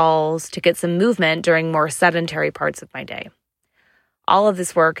tune-up balls to get some movement during more sedentary parts of my day. All of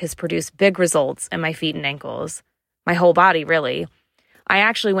this work has produced big results in my feet and ankles. My whole body, really. I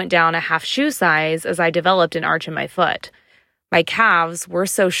actually went down a half shoe size as I developed an arch in my foot. My calves were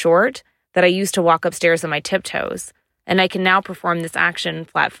so short that I used to walk upstairs on my tiptoes, and I can now perform this action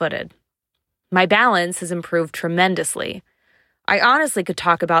flat-footed. My balance has improved tremendously. I honestly could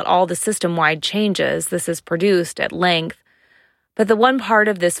talk about all the system-wide changes this has produced at length, but the one part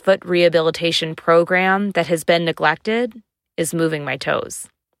of this foot rehabilitation program that has been neglected is moving my toes.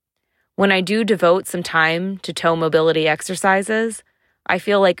 When I do devote some time to toe mobility exercises, I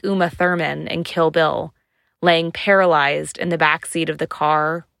feel like Uma Thurman in Kill Bill, laying paralyzed in the backseat of the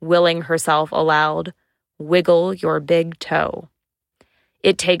car, willing herself aloud, "Wiggle your big toe."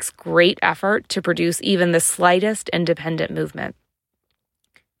 It takes great effort to produce even the slightest independent movement.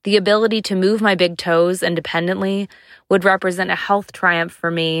 The ability to move my big toes independently would represent a health triumph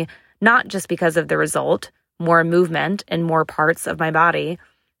for me, not just because of the result, more movement in more parts of my body,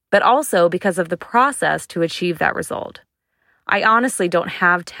 but also because of the process to achieve that result. I honestly don't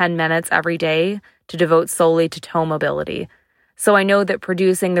have 10 minutes every day to devote solely to toe mobility, so I know that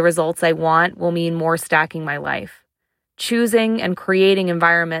producing the results I want will mean more stacking my life. Choosing and creating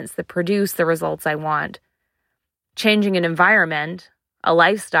environments that produce the results I want. Changing an environment, a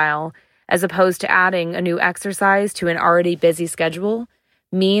lifestyle, as opposed to adding a new exercise to an already busy schedule,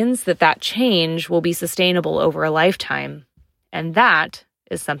 means that change will be sustainable over a lifetime. And that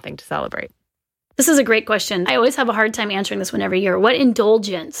is something to celebrate. This is a great question. I always have a hard time answering this one every year. What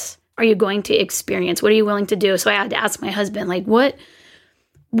indulgence are you going to experience? What are you willing to do? So I had to ask my husband, like, what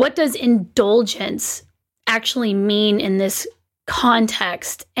does indulgence actually mean in this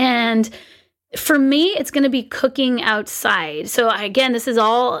context? And for me, it's going to be cooking outside. So again, this is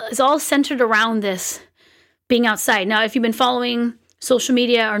all centered around this being outside. Now, if you've been following social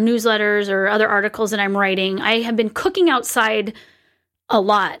media or newsletters or other articles that I'm writing, I have been cooking outside a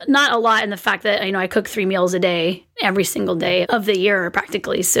lot. Not a lot in the fact that, I cook 3 meals a day, every single day of the year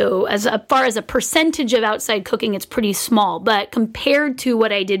practically. So as far as a percentage of outside cooking, it's pretty small. But compared to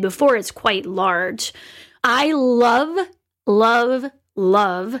what I did before, it's quite large. I love, love,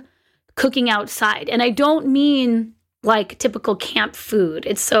 love cooking outside. And I don't mean like typical camp food.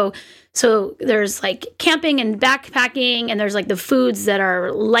 It's so there's like camping and backpacking, and there's like the foods that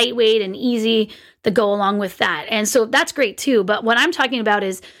are lightweight and easy that go along with that. And so that's great too. But what I'm talking about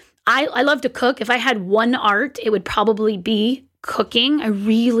is I love to cook. If I had one art, it would probably be cooking. I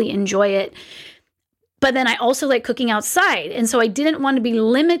really enjoy it. But then I also like cooking outside. And so I didn't want to be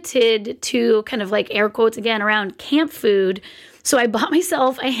limited to kind of like air quotes again around camp food. So I bought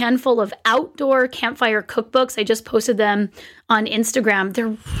myself a handful of outdoor campfire cookbooks. I just posted them on Instagram.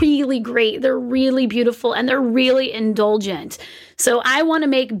 They're really great. They're really beautiful, and they're really indulgent. So I want to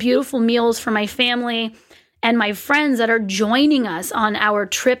make beautiful meals for my family and my friends that are joining us on our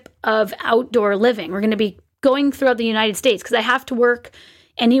trip of outdoor living. We're going to be going throughout the United States because I have to work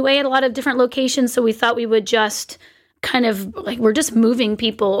anyway at a lot of different locations. So we thought we would just kind of like, we're just moving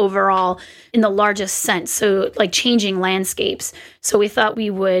people overall in the largest sense. So like changing landscapes. So we thought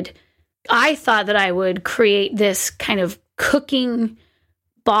I thought that I would create this kind of cooking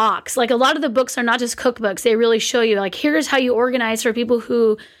box. Like a lot of the books are not just cookbooks. They really show you like, here's how you organize for people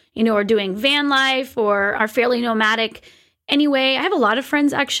who, are doing van life or are fairly nomadic. Anyway, I have a lot of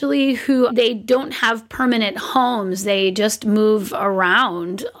friends actually who they don't have permanent homes. They just move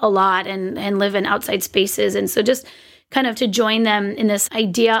around a lot and live in outside spaces. And so just kind of to join them in this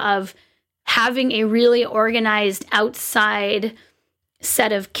idea of having a really organized outside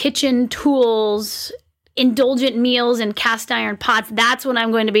set of kitchen tools, indulgent meals and cast iron pots. That's what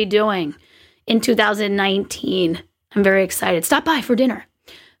I'm going to be doing in 2019. I'm very excited. Stop by for dinner.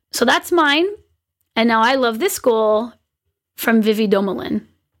 So that's mine. And now I love this goal from Vivi Domelin.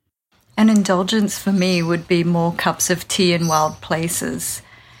 An indulgence for me would be more cups of tea in wild places.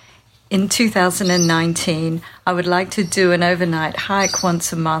 In 2019, I would like to do an overnight hike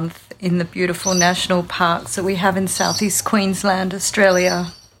once a month in the beautiful national parks that we have in southeast Queensland, Australia.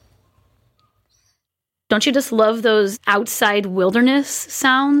 Don't you just love those outside wilderness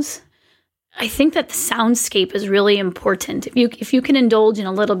sounds? I think that the soundscape is really important. If you can indulge in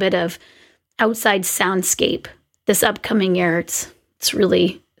a little bit of outside soundscape this upcoming year, it's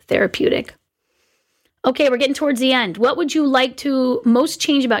really therapeutic. Okay, we're getting towards the end. What would you like to most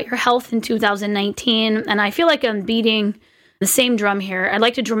change about your health in 2019? And I feel like I'm beating the same drum here. I'd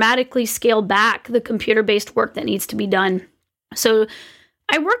like to dramatically scale back the computer-based work that needs to be done. So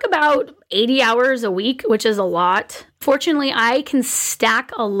I work about 80 hours a week, which is a lot. Fortunately, I can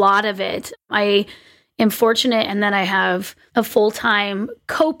stack a lot of it. I am fortunate in that I have a full-time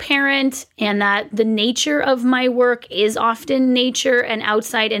co-parent and that the nature of my work is often nature and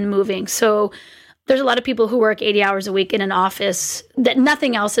outside and moving. So there's a lot of people who work 80 hours a week in an office that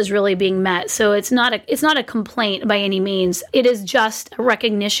nothing else is really being met. So it's not a complaint by any means. It is just a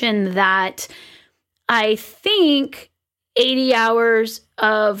recognition that I think 80 hours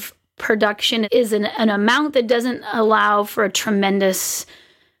of production is an amount that doesn't allow for a tremendous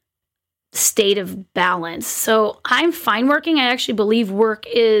state of balance. So I'm fine working. I actually believe work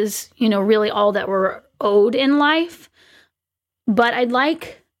is, really all that we're owed in life. But I'd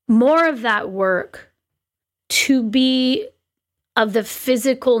like more of that work to be of the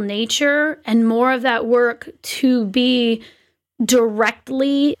physical nature and more of that work to be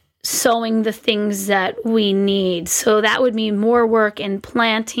directly sowing the things that we need. So that would mean more work in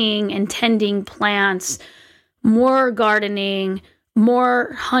planting and tending plants, more gardening,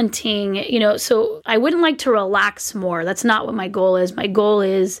 more hunting, so I wouldn't like to relax more. That's not what my goal is. My goal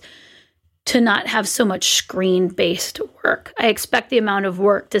is to not have so much screen-based work. I expect the amount of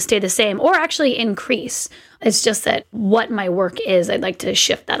work to stay the same or actually increase. It's just that what my work is, I'd like to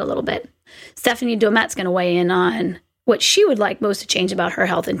shift that a little bit. Stephanie Domet's going to weigh in on what she would like most to change about her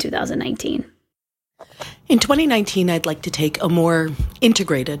health in 2019. In 2019, I'd like to take a more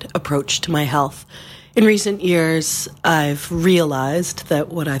integrated approach to my health. In recent years, I've realized that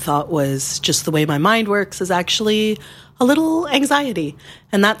what I thought was just the way my mind works is actually a little anxiety.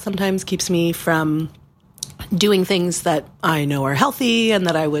 And that sometimes keeps me from doing things that I know are healthy and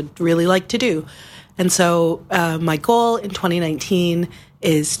that I would really like to do. And so my goal in 2019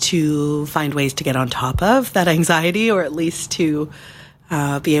 is to find ways to get on top of that anxiety, or at least to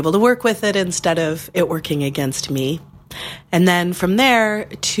be able to work with it instead of it working against me. And then from there,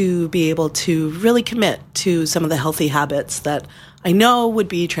 to be able to really commit to some of the healthy habits that I know would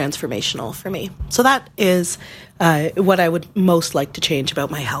be transformational for me. So that is what I would most like to change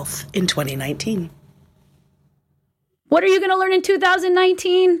about my health in 2019. What are you going to learn in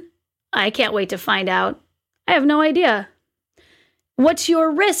 2019? I can't wait to find out. I have no idea. What's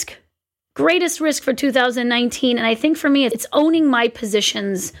your risk? Greatest risk for 2019? And I think for me, it's owning my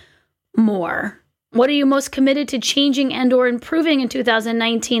positions more. What are you most committed to changing and or improving in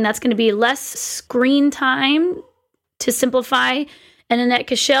 2019? That's going to be less screen time to simplify. And Annette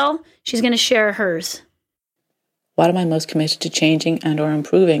Cashel, she's going to share hers. What am I most committed to changing and or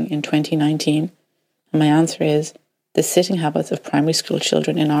improving in 2019? And my answer is the sitting habits of primary school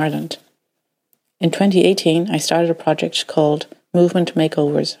children in Ireland. In 2018, I started a project called Movement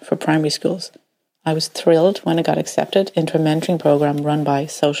Makeovers for Primary Schools. I was thrilled when it got accepted into a mentoring program run by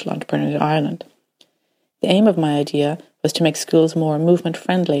Social Entrepreneurs Ireland. The aim of my idea was to make schools more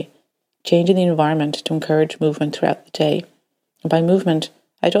movement-friendly, changing the environment to encourage movement throughout the day. And by movement,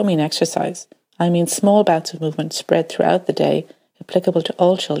 I don't mean exercise. I mean small bouts of movement spread throughout the day, applicable to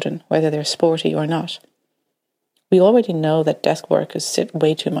all children, whether they're sporty or not. We already know that desk workers sit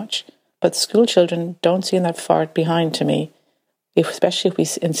way too much, but school children don't seem that far behind to me, especially if we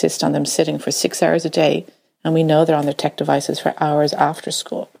insist on them sitting for 6 hours a day and we know they're on their tech devices for hours after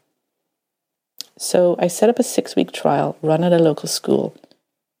school. So I set up a 6-week trial run at a local school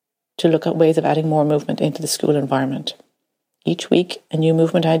to look at ways of adding more movement into the school environment. Each week, a new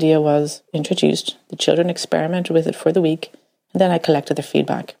movement idea was introduced. The children experimented with it for the week, and then I collected their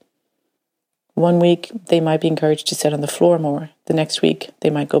feedback. One week, they might be encouraged to sit on the floor more. The next week,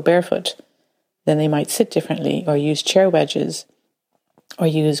 they might go barefoot. Then they might sit differently, or use chair wedges, or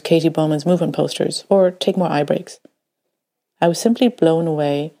use Katie Bowman's movement posters, or take more eye breaks. I was simply blown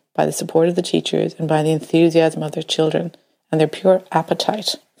away by the support of the teachers and by the enthusiasm of their children and their pure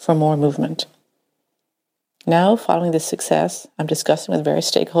appetite for more movement. Now, following this success, I'm discussing with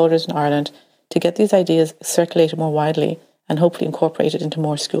various stakeholders in Ireland to get these ideas circulated more widely and hopefully incorporated into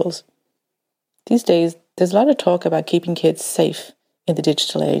more schools. These days, there's a lot of talk about keeping kids safe in the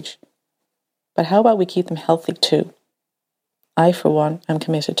digital age. But how about we keep them healthy too? I, for one, am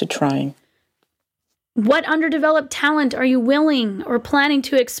committed to trying. What underdeveloped talent are you willing or planning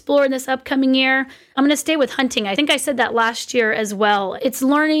to explore this upcoming year? I'm going to stay with hunting. I think I said that last year as well. It's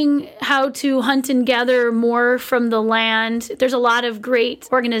learning how to hunt and gather more from the land. There's a lot of great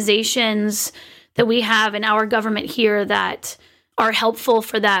organizations that we have in our government here that are helpful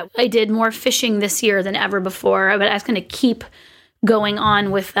for that. I did more fishing this year than ever before, but I was going to keep going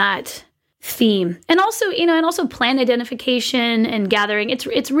on with that theme. And also, plant identification and gathering.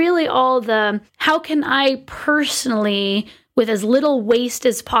 It's really all the, how can I personally, with as little waste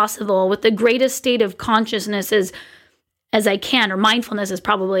as possible, with the greatest state of consciousness as I can, or mindfulness is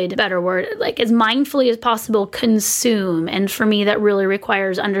probably a better word, like as mindfully as possible, consume. And for me, that really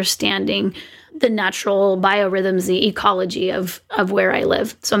requires understanding the natural biorhythms, the ecology of where I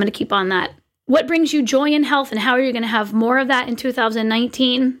live. So I'm going to keep on that. What brings you joy in health, and how are you going to have more of that in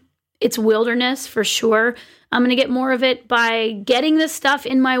 2019? It's wilderness for sure. I'm going to get more of it by getting this stuff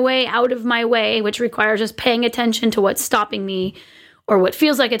in my way, out of my way, which requires just paying attention to what's stopping me or what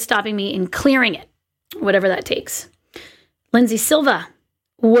feels like it's stopping me and clearing it, whatever that takes. Lindsay Silva,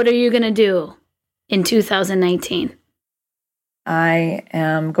 what are you going to do in 2019? I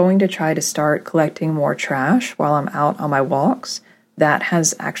am going to try to start collecting more trash while I'm out on my walks. That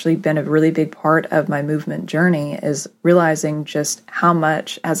has actually been a really big part of my movement journey, is realizing just how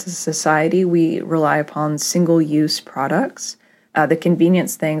much as a society we rely upon single-use products the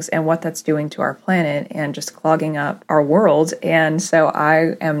convenience things and what that's doing to our planet and just clogging up our world. And so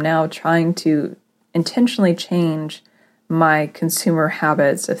I am now trying to intentionally change my consumer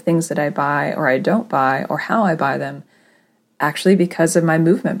habits of things that I buy or I don't buy or how I buy them, actually because of my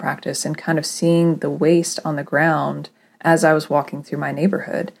movement practice and kind of seeing the waste on the ground as I was walking through my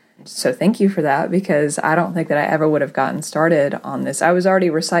neighborhood. So thank you for that, because I don't think that I ever would have gotten started on this. I was already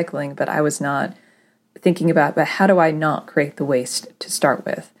recycling, but I was not thinking about, but how do I not create the waste to start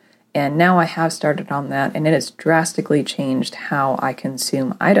with? And now I have started on that, and it has drastically changed how I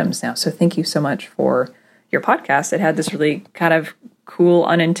consume items now. So thank you so much for your podcast. It had this really kind of cool,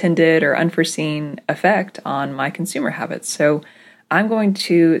 unintended or unforeseen effect on my consumer habits. So I'm going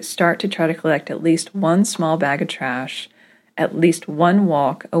to start to try to collect at least one small bag of trash, at least one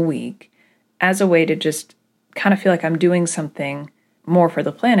walk a week, as a way to just kind of feel like I'm doing something more for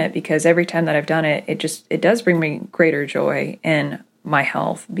the planet, because every time that I've done it, it does bring me greater joy in my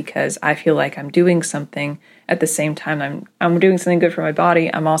health, because I feel like I'm doing something at the same time I'm doing something good for my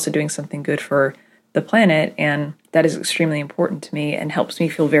body. I'm also doing something good for the planet, and that is extremely important to me and helps me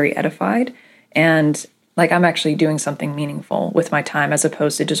feel very edified and like I'm actually doing something meaningful with my time, as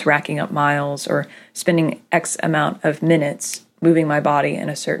opposed to just racking up miles or spending X amount of minutes moving my body in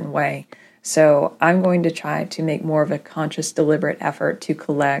a certain way. So I'm going to try to make more of a conscious, deliberate effort to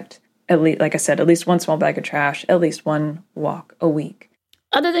collect, at least, like I said, at least one small bag of trash, at least one walk a week.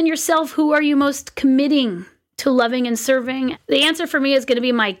 Other than yourself, who are you most committing to loving and serving? The answer for me is going to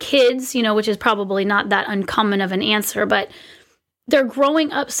be my kids, which is probably not that uncommon of an answer, but they're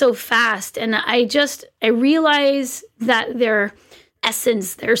growing up so fast. And I realize that their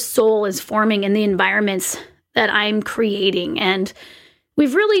essence, their soul is forming in the environments that I'm creating. And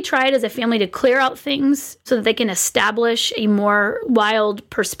we've really tried as a family to clear out things so that they can establish a more wild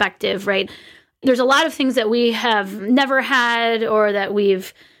perspective, right? There's a lot of things that we have never had or that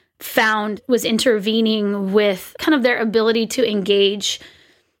we've found was intervening with kind of their ability to engage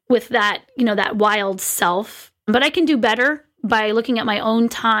with that, that wild self. But I can do better by looking at my own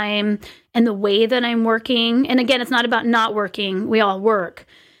time and the way that I'm working. And again, it's not about not working. We all work.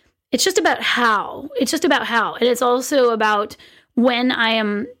 It's just about how. And it's also about when I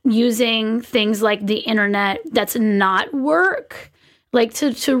am using things like the internet that's not work, like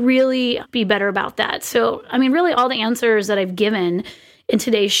to really be better about that. So, really all the answers that I've given in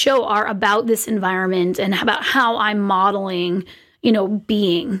today's show are about this environment and about how I'm modeling,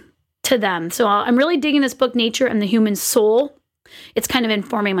 being to them. So I'm really digging this book, Nature and the Human Soul. It's kind of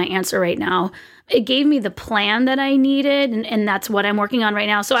informing my answer right now. It gave me the plan that I needed, and that's what I'm working on right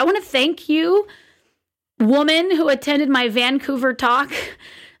now. So I want to thank you, woman who attended my Vancouver talk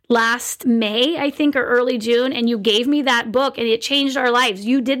last May, I think, or early June, and you gave me that book, and it changed our lives.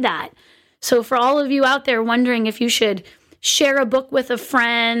 You did that. So for all of you out there wondering if you should share a book with a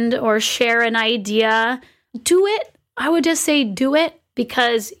friend or share an idea, do it. I would just say do it,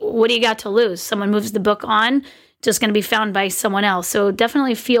 because what do you got to lose? Someone moves the book on, just going to be found by someone else. So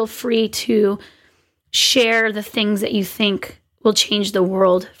definitely feel free to share the things that you think will change the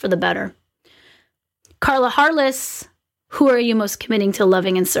world for the better. Carla Harless, who are you most committing to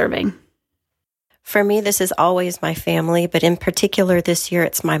loving and serving? For me, this is always my family, but in particular this year,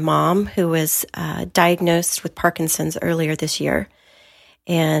 it's my mom, who was diagnosed with Parkinson's earlier this year.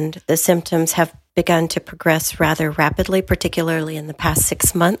 And the symptoms have begun to progress rather rapidly, particularly in the past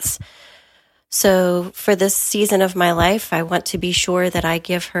 6 months. So for this season of my life, I want to be sure that I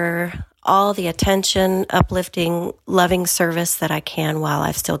give her all the attention, uplifting, loving service that I can while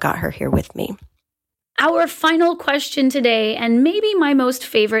I've still got her here with me. Our final question today, and maybe my most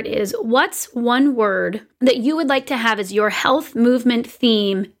favorite, is what's one word that you would like to have as your health movement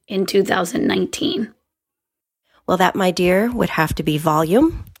theme in 2019? Well, that, my dear, would have to be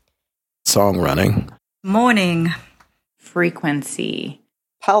volume. Song running. Morning. Frequency.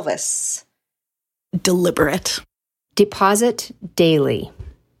 Pelvis. Deliberate. Deposit daily.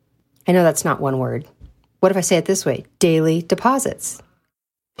 I know that's not one word. What if I say it this way? Daily deposits.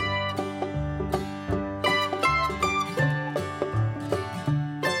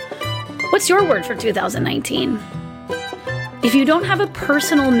 What's your word for 2019? If you don't have a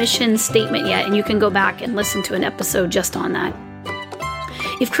personal mission statement yet, and you can go back and listen to an episode just on that.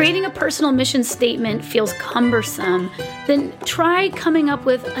 If creating a personal mission statement feels cumbersome, then try coming up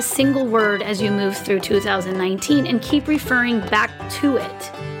with a single word as you move through 2019 and keep referring back to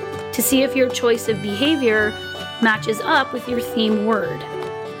it to see if your choice of behavior matches up with your theme word.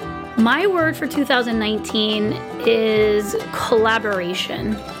 My word for 2019 is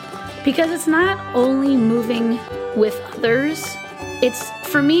collaboration, because it's not only moving with others,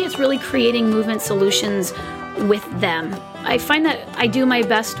 for me, it's really creating movement solutions with them. I find that I do my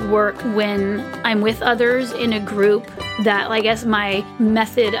best work when I'm with others in a group. That, I guess, my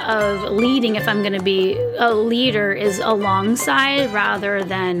method of leading, if I'm going to be a leader, is alongside rather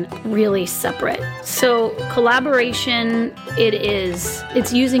than really separate. So collaboration,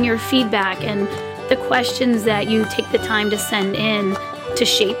 it's using your feedback and the questions that you take the time to send in to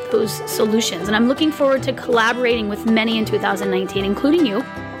shape those solutions. And I'm looking forward to collaborating with many in 2019, including you,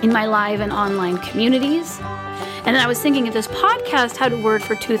 in my live and online communities. And then I was thinking, if this podcast had a word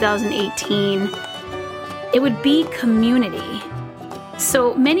for 2018, it would be community.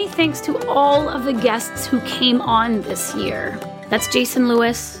 So many thanks to all of the guests who came on this year. That's Jason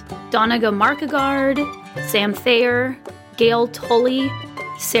Lewis, Donaga Markegard, Sam Thayer, Gail Tully,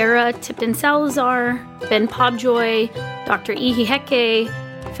 Sarah Tipton-Salazar, Ben Pobjoy, Dr. Ihi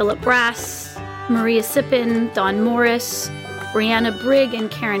Heke, Philip Brass, Maria Sippin, Don Morris, Brianna Brigg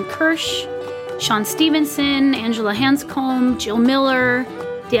and Karen Kirsch, Sean Stevenson, Angela Hanscombe, Jill Miller,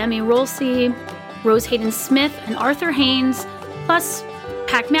 Dami Rolsey, Rose Hayden Smith, and Arthur Haynes, plus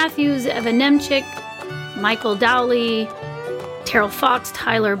Pac Matthews, Eva Nemchik, Michael Dowley, Terrell Fox,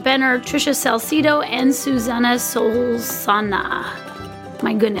 Tyler Benner, Trisha Salcido, and Susanna Solsana.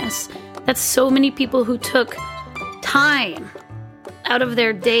 My goodness, that's so many people who took time out of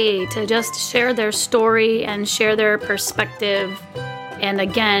their day to just share their story and share their perspective. And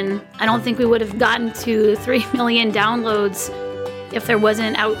again, I don't think we would have gotten to 3 million downloads if there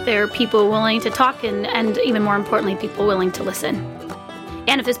wasn't out there people willing to talk and even more importantly, people willing to listen.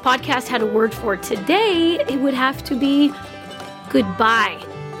 And if this podcast had a word for today, it would have to be goodbye,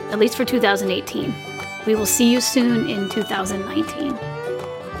 at least for 2018. We will see you soon in 2019.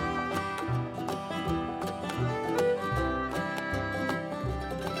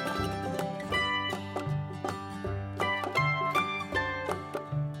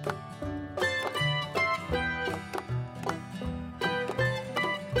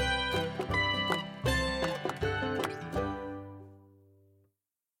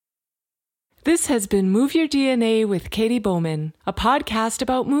 This has been Move Your DNA with Katie Bowman, a podcast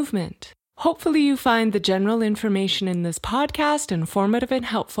about movement. Hopefully you find the general information in this podcast informative and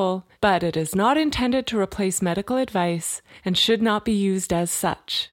helpful, but it is not intended to replace medical advice and should not be used as such.